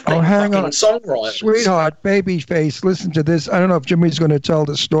 It's 15 fucking songwriters. Sweetheart, babyface, listen to this. I don't know if Jimmy's going to tell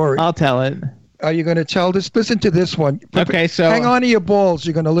the story. I'll tell it. Are you going to tell this? Listen to this one. Okay, so hang on to your balls.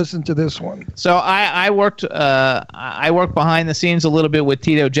 You're going to listen to this one. So I worked behind the scenes a little bit with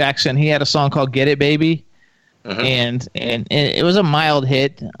Tito Jackson. He had a song called "Get It, Baby." Mm-hmm. And it was a mild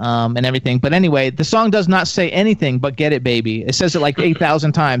hit and everything, but anyway, the song does not say anything but "Get It, Baby." It says it like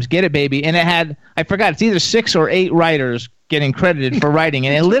 8,000 times, "Get It, Baby," and it had, I forgot, it's either 6 or 8 writers getting credited for writing,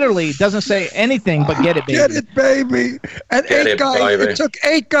 and it literally doesn't say anything but "Get It, Baby." Get it, baby. And it took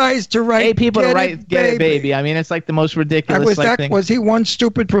 8 guys to write. 8 people to write "Get It, Baby." I mean, it's like the most ridiculous thing. Was he one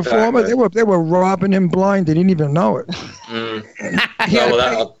stupid performer? Exactly. They were robbing him blind. They didn't even know it.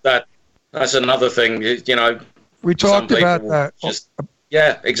 That's another thing, We talked about that.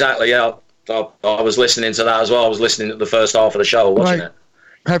 Yeah, exactly. Yeah, I was listening to that as well. I was listening to the first half of the show, watching it.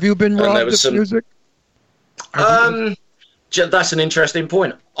 Have you been robbed of music? That's an interesting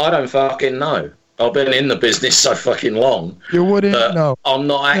point. I don't fucking know. I've been in the business so fucking long. You wouldn't know. I'm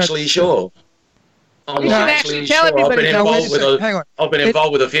not actually sure. I'm not actually sure. I've been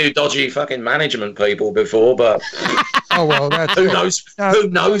involved with a few dodgy fucking management people before, but who knows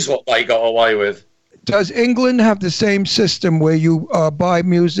what they got away with. Does England have the same system where you buy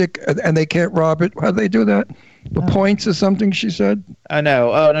music and they can't rob it? How do they do that? The points or something, she said?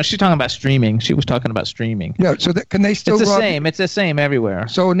 No. Oh, no, she's talking about streaming. She was talking about streaming. Yeah, so can they still It's the rob same. It's the same everywhere.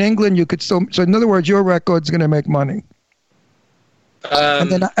 So in England, you could still... So in other words, your record's going to make money.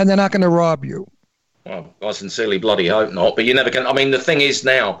 And they're not going to rob you. Well, I sincerely bloody hope not, but you never can. I mean, the thing is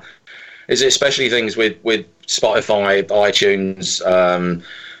now, is especially things with Spotify, iTunes,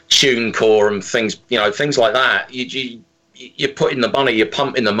 TuneCore and things, things like that. You're putting the money, you're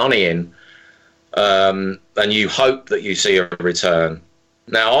pumping the money in, and you hope that you see a return.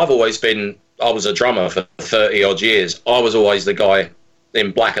 Now, I was a drummer for 30 odd years. I was always the guy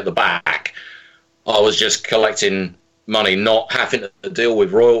in black at the back. I was just collecting money, not having to deal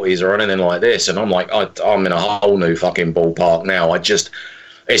with royalties or anything like this. And I'm like, I'm in a whole new fucking ballpark now. It's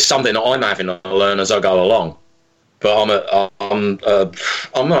something that I'm having to learn as I go along. But I'm at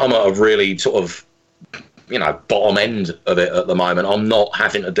a really sort of, bottom end of it at the moment. I'm not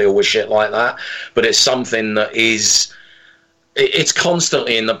having to deal with shit like that. But it's something that it's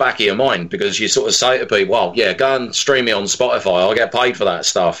constantly in the back of your mind, because you sort of say to people, well, yeah, go and stream me on Spotify. I'll get paid for that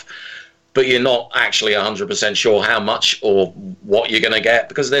stuff. But you're not actually 100% sure how much or what you're going to get,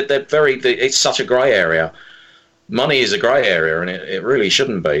 because it's such a grey area. Money is a grey area, and it really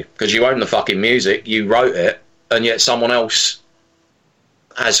shouldn't be, because you own the fucking music, you wrote it, and yet someone else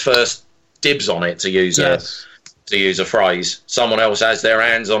has first dibs on it, to use a phrase. Someone else has their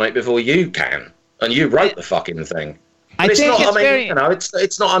hands on it before you can, and you wrote the fucking thing.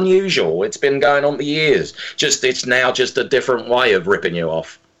 It's not unusual. It's been going on for years. It's now just a different way of ripping you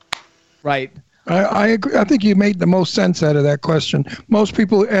off. Right. I agree. I think you made the most sense out of that question. Most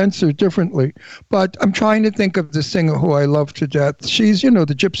people answer differently, but I'm trying to think of the singer who I love to death. She's, the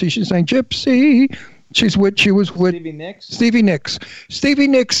gypsy. She's saying gypsy. She was with Stevie Nicks. Stevie Nicks. Stevie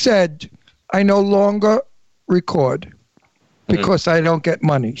Nicks said, "I no longer record because I don't get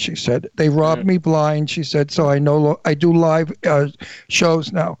money." She said, "They robbed me blind." She said, "So I do live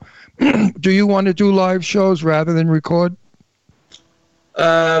shows now." Do you want to do live shows rather than record?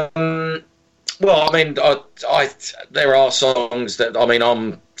 Well, I mean, there are songs that,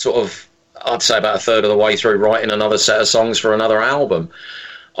 I'm sort of, I'd say about a third of the way through writing another set of songs for another album.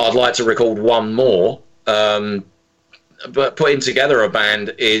 I'd like to record one more, but putting together a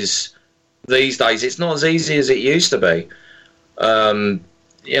band is, these days, it's not as easy as it used to be.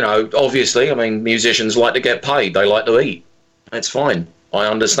 Obviously, musicians like to get paid. They like to eat. It's fine. I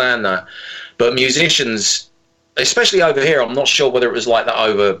understand that. But musicians, especially over here, I'm not sure whether it was like that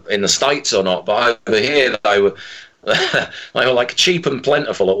over in the States or not, but over here they were like cheap and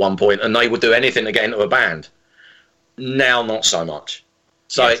plentiful at one point, and they would do anything to get into a band. Now, not so much.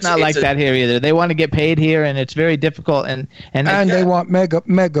 So it's not like that here either. They want to get paid here, and it's very difficult. And they want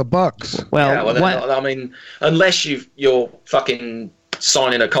mega bucks. Unless you're fucking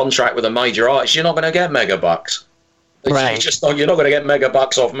signing a contract with a major artist, you're not going to get mega bucks. Right. You're not going to get mega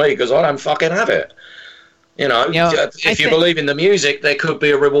bucks off me, because I don't fucking have it. If you believe in the music, there could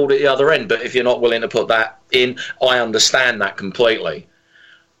be a reward at the other end. But if you're not willing to put that in, I understand that completely.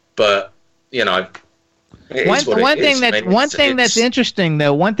 But one thing that's interesting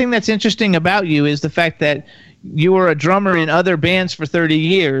about you is the fact that you were a drummer in other bands for 30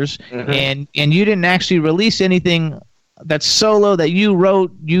 years, and you didn't actually release anything that's solo that you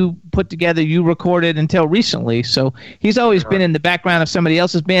wrote, you put together, you recorded until recently. So he's always been in the background of somebody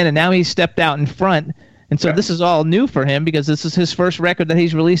else's band, and now he's stepped out in front. And so this is all new for him, because this is his first record that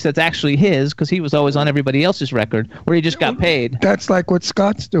he's released that's actually his, because he was always on everybody else's record where he just got paid. That's like what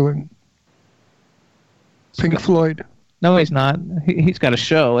Scott's doing. Pink Floyd. No, he's not. He's got a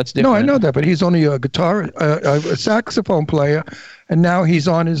show. It's different. No, I know that, but he's only a a saxophone player, and now he's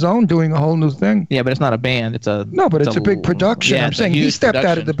on his own doing a whole new thing. Yeah, but it's not a band. It's a big production. Yeah, I'm saying he stepped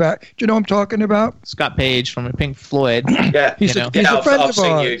out of the back. Do you know what I'm talking about? Scott Page from Pink Floyd. Yeah, he's a friend of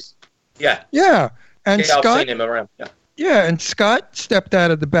ours. Yeah. Yeah, and Scott. I've seen him around. Yeah. Yeah, and Scott stepped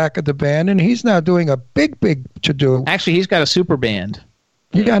out of the back of the band, and he's now doing a big to-do. Actually, he's got a super band.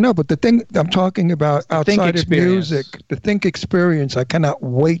 Yeah, I know, but the thing I'm talking about outside of music, the Think Experience, I cannot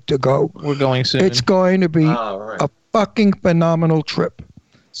wait to go. We're going soon. It's going to be a fucking phenomenal trip.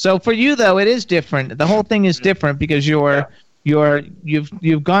 So for you, though, it is different. The whole thing is different because you've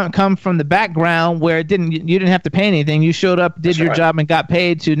come from the background where you didn't have to pay anything. You showed up, did your job, and got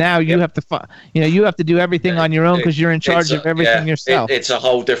paid. To now you have to you have to do everything on your own because you're in charge of everything yourself. It's a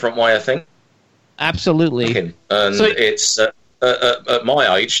whole different way of thinking. Absolutely. And so, it's at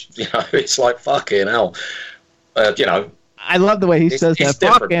my age, it's like fucking hell. I love the way he says that.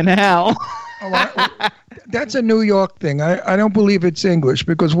 Fucking hell. That's a New York thing. I don't believe it's English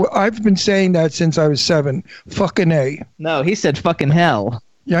because I've been saying that since I was 7. Fucking A. No, he said fucking hell.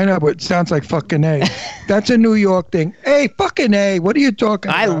 Yeah, I know, but it sounds like fucking A. That's a New York thing. Hey, fucking A. What are you talking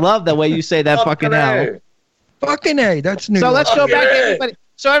about? I love the way you say that fucking A. Fucking A. That's New York. So let's go back to everybody.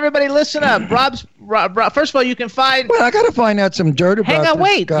 So everybody listen up. Rob, first of all, you can find... Well, I got to find out some dirt about Hang on, this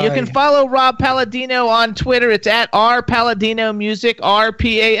wait. guy. You can follow Rob Palladino on Twitter. It's at @rPalladino Music,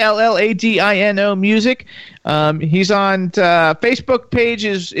 RPALLADINO Music. He's on Facebook page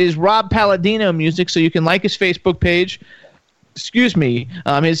is Rob Palladino Music, so you can like his Facebook page. Excuse me.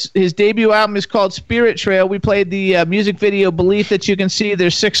 His debut album is called Spirit Trail. We played the music video Belief that you can see.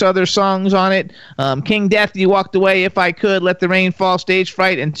 There's 6 other songs on it. King Death, You Walked Away, If I Could, Let the Rain Fall, Stage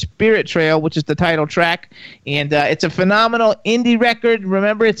Fright, and Spirit Trail, which is the title track. And it's a phenomenal indie record.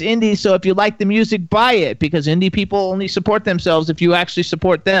 Remember, it's indie, so if you like the music, buy it, because indie people only support themselves if you actually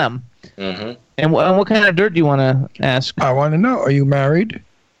support them. Mm-hmm. And what kind of dirt do you want to ask? I want to know, are you married?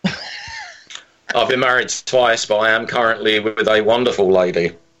 I've been married twice, but I am currently with a wonderful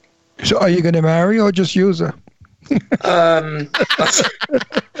lady. So are you going to marry or just use her?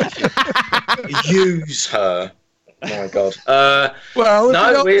 Use her. Oh my God. Well,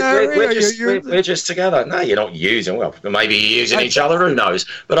 no, we're just together. No, you're not using. Well, maybe you're using each other. Who knows?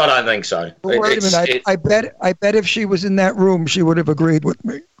 But I don't think so. Well, wait a minute. I bet if she was in that room, she would have agreed with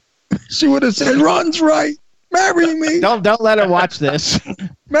me. She would have said, "Ron's right. Marry me." Don't let her watch this.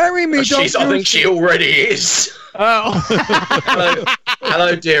 Marry me. I think she already is. Oh.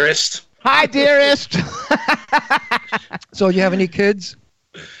 Hello, dearest. Hi, dearest. So, you have any kids?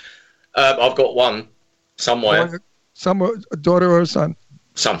 I've got one somewhere. A daughter or a son?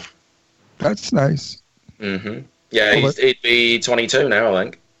 Son. That's nice. Mm-hmm. Yeah, he'd be 22 now, I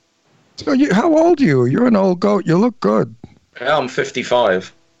think. So, how old are you? You're an old goat. You look good. Yeah, I'm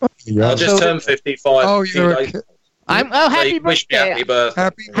 55. Yeah. I just turned 55. Oh, you're a kid. Happy birthday. Happy birthday.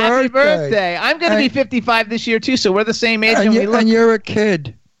 Happy birthday. I'm going to be 55 this year, too, so we're the same age. And you're a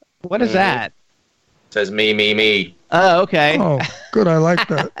kid. What is that? It says me. Oh, okay. Oh, good. I like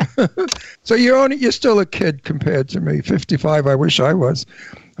that. So you're still a kid compared to me. 55. I wish I was.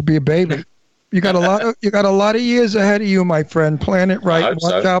 I'd be a baby. You got a lot of years ahead of you, my friend. Plan it right.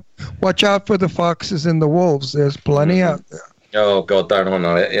 Watch out for the foxes and the wolves. There's plenty out there. Oh God, don't I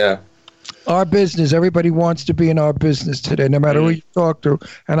know it? Yeah. Our business. Everybody wants to be in our business today, no matter who you talk to.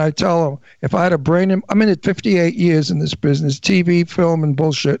 And I tell them, if I had a brain, I'm in it 58 years in this business, TV, film, and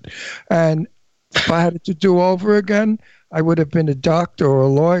bullshit. And if I had it to do over again, I would have been a doctor or a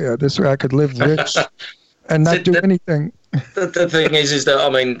lawyer. This way I could live rich and not do anything. The thing is that, I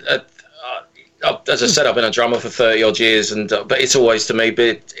mean, as I said, I've been a drummer for 30 odd years, but it's always to me,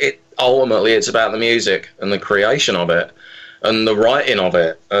 but ultimately it's about the music and the creation of it. And the writing of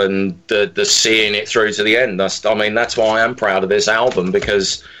it, and the seeing it through to the end. That's why I am proud of this album,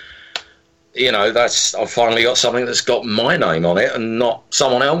 because, I've finally got something that's got my name on it and not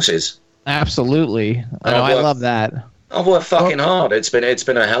someone else's. Absolutely. I love that. I've worked fucking hard. It's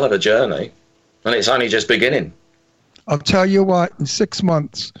been a hell of a journey, and it's only just beginning. I'll tell you what, in 6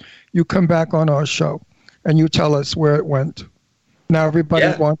 months, you come back on our show, and you tell us where it went. Now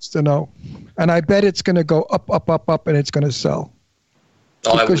everybody wants to know. And I bet it's going to go up, and it's going to sell.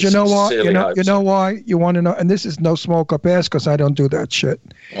 Because you know what? You know why? You want to know? And this is no smoke up ass, because I don't do that shit.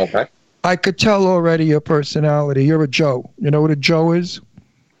 Okay. I could tell already your personality. You're a Joe. You know what a Joe is?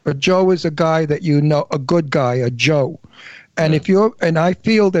 A Joe is a guy that you know, a good guy, a Joe. And and I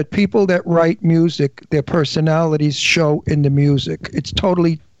feel that people that write music, their personalities show in the music. It's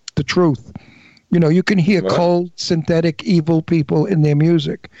totally the truth. You can hear cold, synthetic, evil people in their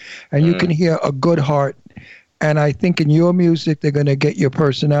music, and you can hear a good heart. And I think in your music, they're going to get your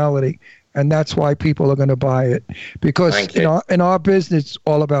personality, and that's why people are going to buy it. Because in our business, it's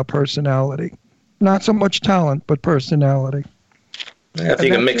all about personality. Not so much talent, but personality. Yeah, if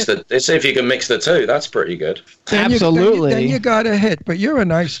you can mix the two, that's pretty good. Absolutely. Then you got a hit. But you're a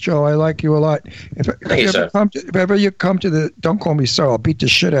nice Joe. I like you a lot. If ever you come to the, don't call me sir. I'll beat the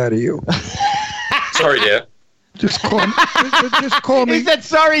shit out of you. Sorry, dear. Just call me. He said,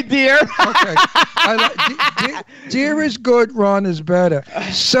 "Sorry, dear." Okay. Dear is good. Ron is better.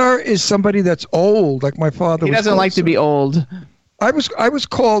 Sir is somebody that's old, like my father. He doesn't like to be old. I was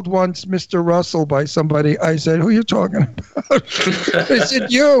called once Mr. Russell by somebody. I said, "Who are you talking about?" They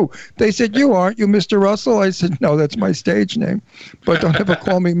said, "You." They said, "You aren't you Mr. Russell?" I said, "No, that's my stage name. But don't ever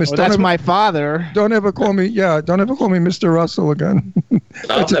call me Mr. Well, that's my father. Don't ever call me. Yeah, don't ever call me Mr. Russell again."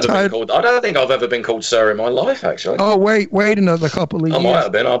 I've never been called. I don't think I've ever been called sir in my life, actually. Oh wait another couple of years. I might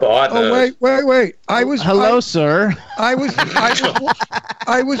have been. Wait. Hello, sir. I was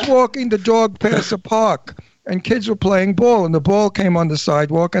walking the dog past a park. and kids were playing ball, and the ball came on the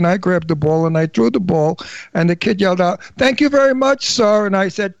sidewalk, and I grabbed the ball and I threw the ball, and the kid yelled out, "Thank you very much, sir," and I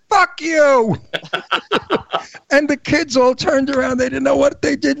said, "Fuck you." And the kids all turned around. They didn't know what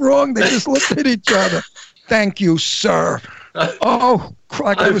they did wrong. They just looked at each other. "Thank you, sir." Oh,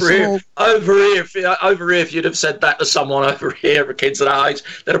 crap. Over here, if you'd have said that to someone over here, the kids at our age,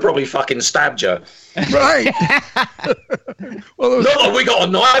 they'd have probably fucking stabbed you. Right. Well, not that we got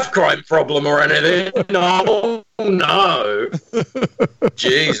a knife crime problem or anything. No.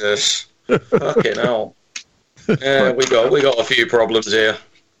 Jesus. Fucking hell. Yeah, we got a few problems here.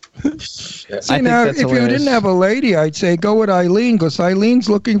 See, now, if you didn't have a lady, I'd say go with Eileen, because Eileen's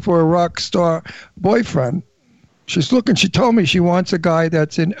looking for a rock star boyfriend. She's looking. She told me she wants a guy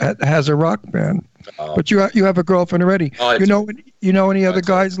has a rock band. But you have a girlfriend already. You know any other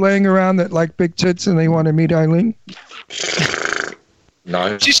guys laying around that like big tits and they want to meet Eileen?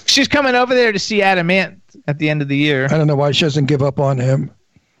 No. She's coming over there to see Adam Ant at the end of the year. I don't know why she doesn't give up on him.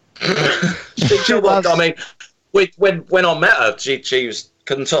 I mean, when I met her, she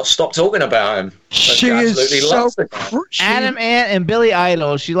couldn't stop talking about him. She is so Adam Ant and Billy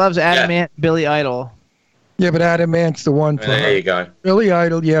Idol. She loves Adam Ant and Billy Idol. Yeah, but Adam Ant's the one for her. There you go. Billy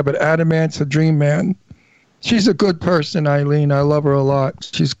Idol, yeah, but Adam Ant's a dream man. She's a good person, Eileen. I love her a lot.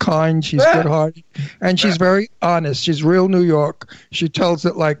 She's kind, she's good-hearted, and she's very honest. She's real New York. She tells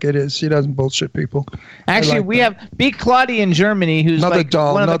it like it is. She doesn't bullshit people. Actually, we have B. Claudia in Germany, who's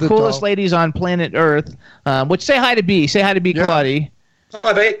one of the coolest ladies on planet Earth. Which say hi to B. Say hi to B. Claudia.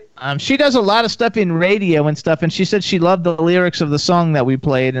 Hi, B. She does a lot of stuff in radio and stuff, and she said she loved the lyrics of the song that we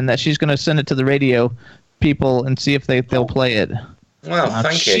played, and that she's going to send it to the radio people and see if they'll play it. Well,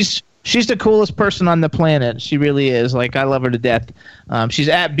 thank you. She's the coolest person on the planet. She really is. Like, I love her to death. She's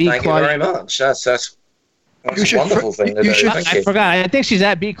at B. Thank Claudia. you very much. That's a wonderful thing to do. I forgot. I think she's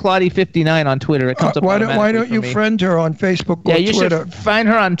at B. Claudia59 on Twitter. It comes up why don't you friend her on Facebook or you Twitter? Should find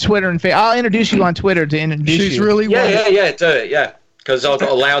her on Twitter and Facebook. I'll introduce you on Twitter to introduce you. She's really wonderful. Yeah, do it, yeah. Because I've got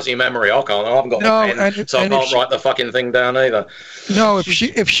a lousy memory. I haven't got a pen, so I can't write the fucking thing down either. No,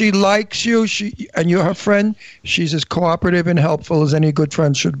 if she likes you, and you're her friend, she's as cooperative and helpful as any good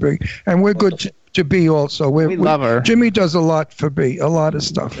friend should be. And we're good to be also. We love her. Jimmy does a lot for B, a lot of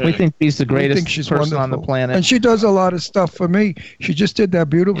stuff. We think B's the greatest person on the planet. And she does a lot of stuff for me. She just did that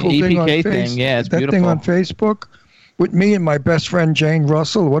beautiful thing on Facebook. Yeah, it's beautiful. That thing on Facebook with me and my best friend Jane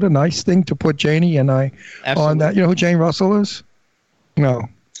Russell. What a nice thing to put Janie and I on that. You know who Jane Russell is? No.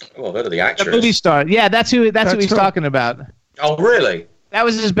 Well, they're the actress. The movie star. Yeah, that's who he's talking about. Oh, really? That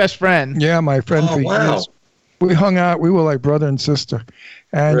was his best friend. Yeah, my friend for years. We hung out. We were like brother and sister.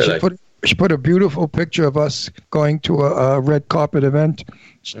 And really? she put a beautiful picture of us going to a red carpet event.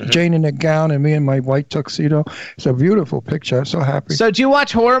 Mm-hmm. Jane in a gown and me in my white tuxedo. It's a beautiful picture. I'm so happy. So do you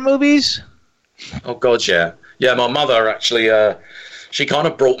watch horror movies? Oh, God, yeah. Yeah, my mother actually, she kind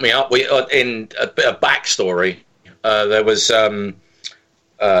of brought me up in a bit of backstory. There was... on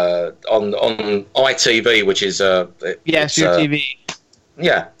ITV, which is yes, your TV.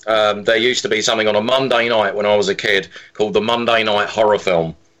 Yeah, there used to be something on a Monday night when I was a kid called the Monday Night Horror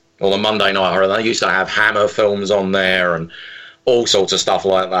Film, or the Monday Night Horror. They used to have Hammer films on there and all sorts of stuff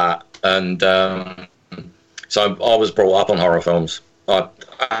like that. And so I was brought up on horror films. I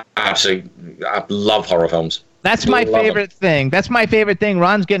love horror films. That's my favorite thing. That's my favorite thing.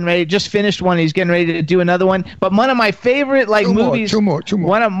 Ron's getting ready. Just finished one. He's getting ready to do another one. But one of my favorite movies. Two more.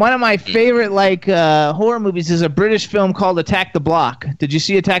 One of my favorite horror movies is a British film called Attack the Block. Did you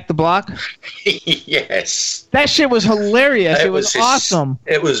see Attack the Block? Yes. That shit was hilarious. It was awesome.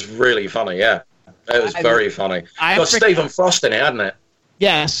 It was really funny. Yeah, it was very funny. Got Stephen Frost in it, hadn't it?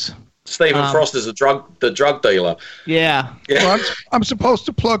 Yes. Stephen Frost is the drug dealer. Yeah. Well, I'm supposed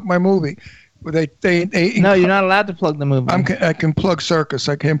to plug my movie. No, you're not allowed to plug the movie. I can plug Circus.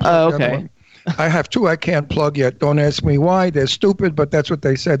 I can't plug the other one. I have two I can't plug yet. Don't ask me why. They're stupid, but that's what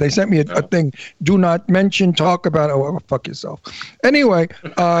they said. They sent me a thing. Do not mention, talk about. Oh, fuck yourself. Anyway,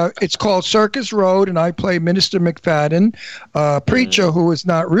 it's called Circus Road, and I play Minister McFadden, a preacher who is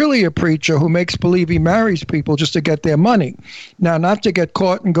not really a preacher, who makes believe he marries people just to get their money. Now, not to get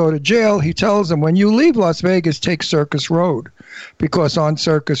caught and go to jail, he tells them, when you leave Las Vegas, take Circus Road, because on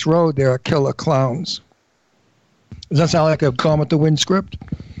Circus Road, there are killer clowns. Does that sound like a Gone with the Wind script?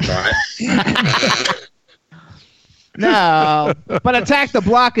 Right. No, but Attack the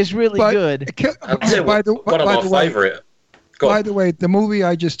Block is really good. One of my favorite. By the way, the movie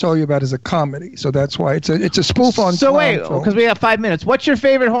I just told you about is a comedy, so that's why it's a spoof on. So wait, because we have 5 minutes. What's your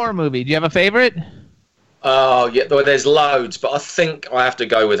favorite horror movie? Do you have a favorite? Oh yeah, there's loads, but I think I have to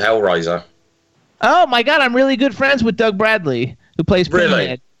go with Hellraiser. Oh my God, I'm really good friends with Doug Bradley, who plays Really?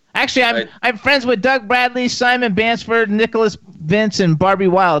 Pinhead. Actually, I'm friends with Doug Bradley, Simon Bansford, Nicholas Vince, and Barbie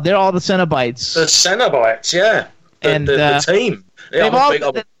Wilde. They're all the Cenobites. The Cenobites, yeah. The team. Yeah,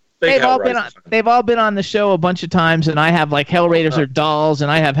 they've all been on the show a bunch of times, and I have like Hellraiser dolls, and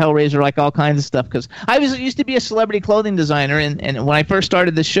I have Hellraiser like all kinds of stuff because I used to be a celebrity clothing designer, and when I first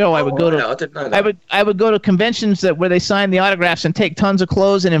started the show, I would go to I didn't know that. I would go to conventions where they sign the autographs and take tons of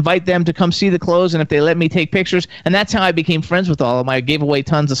clothes and invite them to come see the clothes, and if they let me take pictures, and that's how I became friends with all of them. I gave away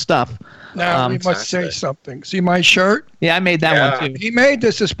tons of stuff. Now we must say something. See my shirt? Yeah, I made that one too. He made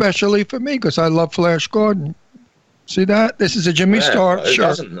this especially for me because I love Flash Gordon. See that? This is a Jimmy Star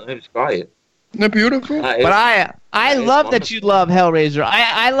shirt. It's great. Isn't it beautiful? But I love that you love Hellraiser.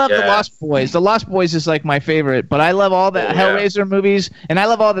 I love the Lost Boys. The Lost Boys is like my favorite, but I love all the Hellraiser movies, and I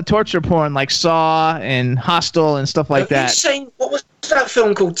love all the torture porn like Saw and Hostel and stuff like that. Have you seen, what was that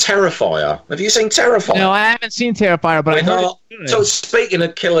film called Terrifier? Have you seen Terrifier? No, I haven't seen Terrifier, but I heard it. So speaking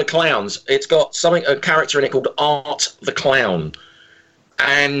of killer clowns, it's got a character in it called Art the Clown,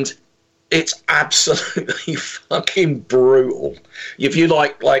 and it's absolutely fucking brutal. If you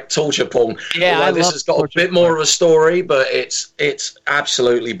like torture porn, this has got a bit more of a story, but it's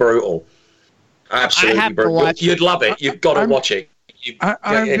absolutely brutal. Absolutely brutal. You'd love it. You've got to watch it.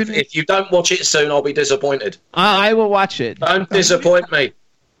 If you don't watch it soon, I'll be disappointed. I will watch it. Don't disappoint me.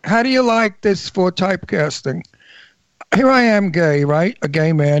 How do you like this for typecasting? Here I am gay, right? A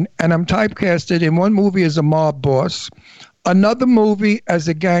gay man, and I'm typecasted in one movie as a mob boss, another movie as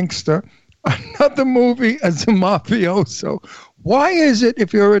a gangster, another movie as a mafioso. Why is it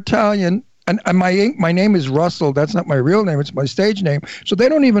if you're Italian, and my name is Russell, that's not my real name, it's my stage name, so they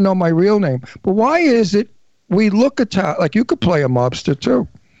don't even know my real name. But why is it we look Italian, like you could play a mobster too.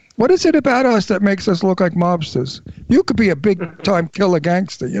 What is it about us that makes us look like mobsters? You could be a big-time killer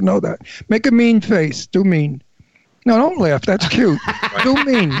gangster, you know that. Make a mean face, do mean. No, don't laugh, that's cute. Do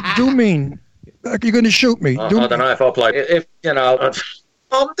mean. Like you're going to shoot me. I don't know if I'll play,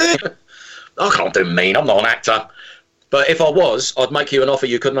 I can't do mean. I'm not an actor. But if I was, I'd make you an offer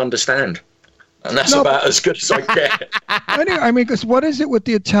you couldn't understand. And that's about as good as I get. Anyway, because what is it with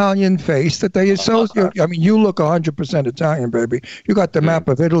the Italian face that they associate? I mean, you look 100% Italian, baby. You got the map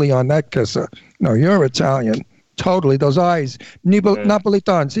of Italy on that kisser. No, you're Italian. Totally. Those eyes.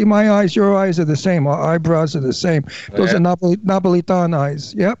 Napolitan. See my eyes? Your eyes are the same. Our eyebrows are the same. Those are Napolitan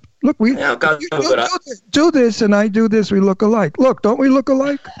eyes. Yep. Look, do this and I do this. We look alike. Look, don't we look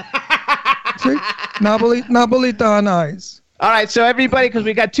alike? See? Napolitan eyes. All right, so everybody, because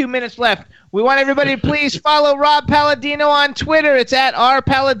we got 2 minutes left, we want everybody to please follow Rob Palladino on Twitter. It's at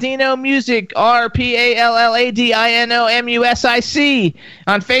 @RPalladinoMusic, RPALLADINOMUSIC.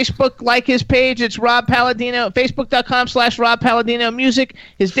 On Facebook, like his page. It's Rob Palladino, Facebook.com/Rob Palladino Music.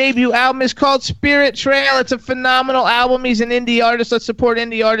 His debut album is called Spirit Trail. It's a phenomenal album. He's an indie artist. Let's support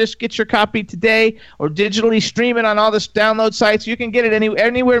indie artists. Get your copy today or digitally stream it on all the download sites. You can get it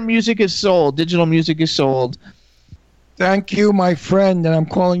anywhere music is sold. Digital music is sold. Thank you, my friend, and I'm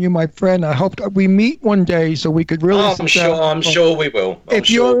calling you my friend. I hope we meet one day so we could really. I'm sure we will. If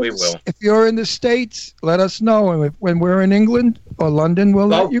you're in the States, let us know, and when we're in England or London, we'll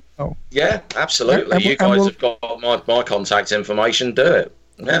let you know. Yeah, absolutely. You guys have got my contact information. Do it.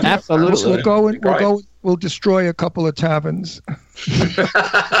 Yeah, absolutely. We'll destroy a couple of taverns.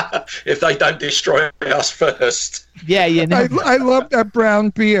 If they don't destroy us first. Yeah, you know. I love that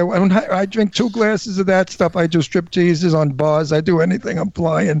brown beer. I drink 2 glasses of that stuff. I do stripteases on bars. I do anything. I'm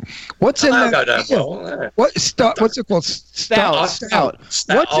flying. What's in that? What's it called? Stout.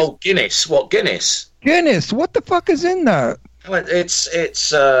 Guinness. What Guinness? Guinness. What the fuck is in that?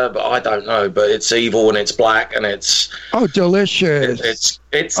 It's I don't know, but it's evil and it's black and it's delicious.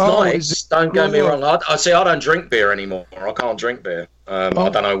 It's nice. Don't get me wrong. I don't drink beer anymore. I can't drink beer. I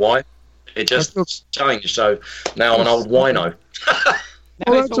don't know why. It just changed. So now I'm an old wino.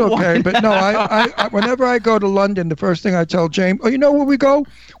 Well, that's okay. But no, I whenever I go to London, the first thing I tell James, you know where we go?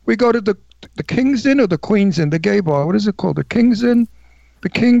 We go to the King's Inn or the Queen's Inn, the gay bar. What is it called? The King's Inn? The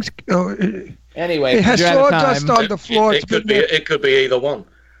King's... Anyway, it has sawdust on the floor. It could be either one.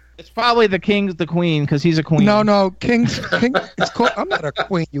 It's probably the queen, because he's a queen. No, king. It's called. I'm not a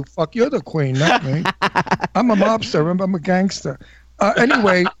queen. You fuck. You're the queen, not me. I'm a mobster. I'm a gangster.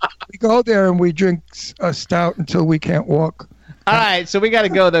 Anyway, we go there and we drink a stout until we can't walk. All right, so we got to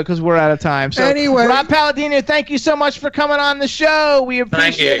go, though, because we're out of time. So, anyway, Rob Palladino, thank you so much for coming on the show. We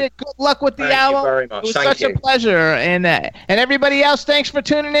appreciate it. Good luck with the album. Thank you very much. It was such a pleasure. And everybody else, thanks for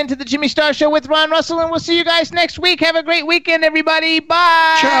tuning in to the Jimmy Star Show with Ron Russell, and we'll see you guys next week. Have a great weekend, everybody.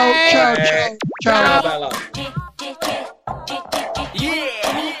 Bye. Ciao. Yeah,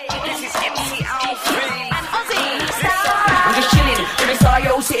 this is MC Alfred. I'm just chilling with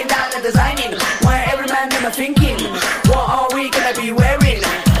a sitting kind of designing. Why every man never thinking, what are we gonna be wearing?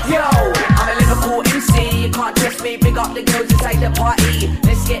 Yo, I'm a Liverpool MC, you can't test me. Big up the girls inside the party.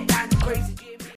 Let's get down to crazy.